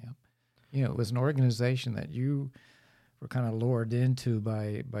you, William, it was an organization that you were kind of lured into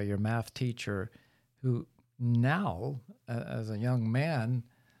by your math teacher, who now, as a young man,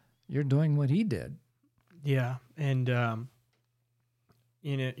 you're doing what he did. Yeah, and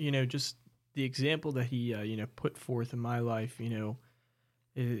just the example that he put forth in my life,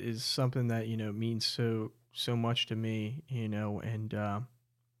 is something that means so much to me, and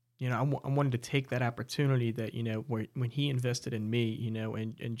I wanted to take that opportunity that when he invested in me,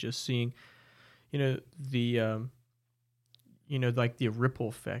 and just seeing, the like the ripple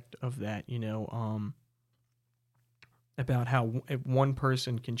effect of that, about how one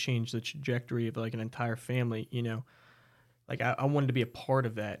person can change the trajectory of like an entire family, like I wanted to be a part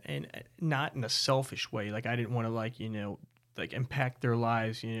of that, and not in a selfish way. Like I didn't want to like impact their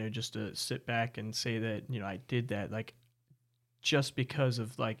lives, just to sit back and say that, I did that, like just because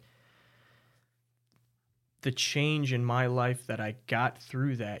of like the change in my life that I got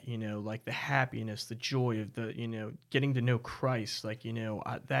through that, like the happiness, the joy of the, getting to know Christ, like,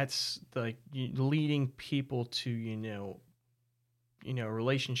 that's like leading people to, a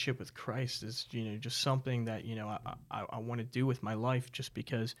relationship with Christ is, just something that, I want to do with my life just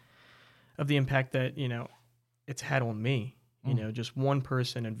because of the impact that, it's had on me. Just one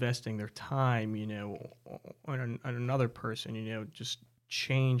person investing their time, on another person, just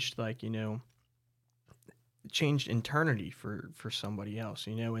changed like, changed eternity for somebody else,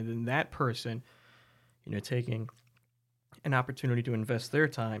 and then that person, taking an opportunity to invest their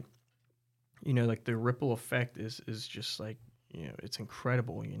time, like the ripple effect is just like, it's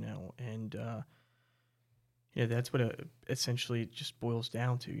incredible, and that's what it essentially just boils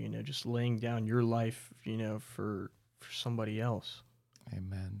down to, just laying down your life, for somebody else.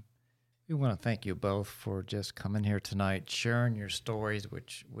 Amen. We want to thank you both for just coming here tonight, sharing your stories,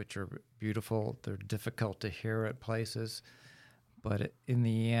 which are beautiful. They're difficult to hear at places, but in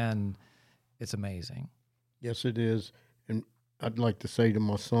the end, it's amazing. Yes, it is. And I'd like to say to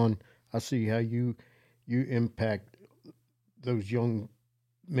my son, I see how you impact those young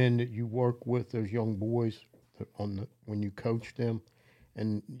men that you work with, those young boys, when you coach them,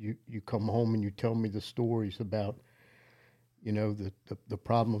 and you come home and you tell me the stories about, the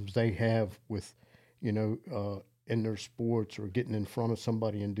problems they have with, in their sports or getting in front of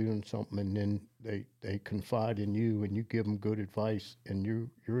somebody and doing something, and then they confide in you and you give them good advice, and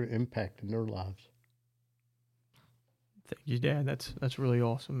you're impacting their lives. Thank you, Dad. That's really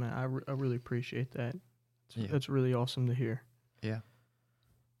awesome, man. I really appreciate that. That's really awesome to hear. Yeah.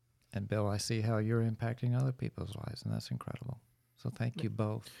 And Bill, I see how you're impacting other people's lives, and that's incredible. So thank you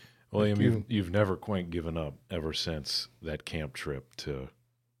both. William, you've never quite given up ever since that camp trip to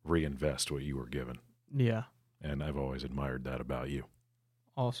reinvest what you were given. Yeah. And I've always admired that about you.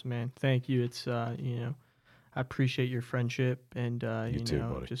 Awesome, man. Thank you. It's, I appreciate your friendship and, You too,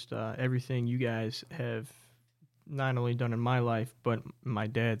 buddy. just everything you guys have not only done in my life, but my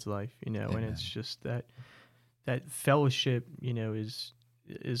dad's life, Amen. And it's just that fellowship,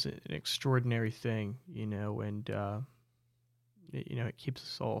 is an extraordinary thing, and, it keeps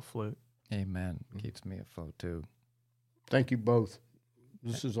us all afloat. Amen. Keeps me afloat too. Thank you both.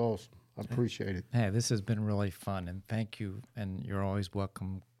 This is awesome. I appreciate it. Hey, this has been really fun, and thank you. And you're always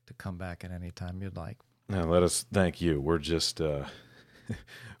welcome to come back at any time you'd like. Now, let us thank you. We're just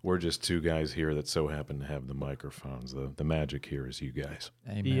two guys here that so happen to have the microphones. The magic here is you guys.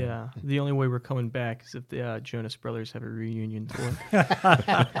 Amen. The only way we're coming back is if the Jonas Brothers have a reunion tour.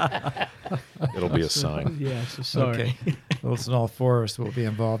 It'll be a sign. Yeah, so sorry. Okay. Listen, all four of us will be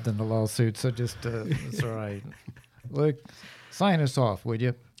involved in the lawsuit, so just, it's all right. Look, sign us off, would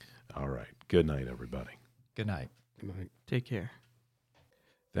you? All right. Good night, everybody. Good night. Good night. Take care.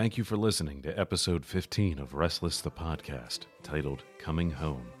 Thank you for listening to episode 15 of Restless the Podcast, titled Coming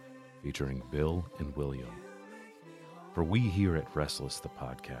Home, featuring Bill and William. For we here at Restless the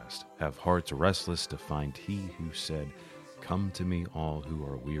Podcast have hearts restless to find He who said, Come to me, all who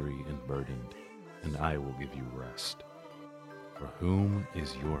are weary and burdened, and I will give you rest. For whom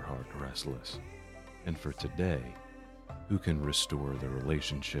is your heart restless? And for today, who can restore the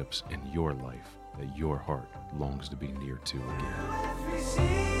relationships in your life that your heart longs to be near to again?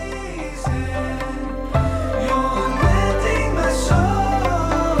 You're lifting my soul.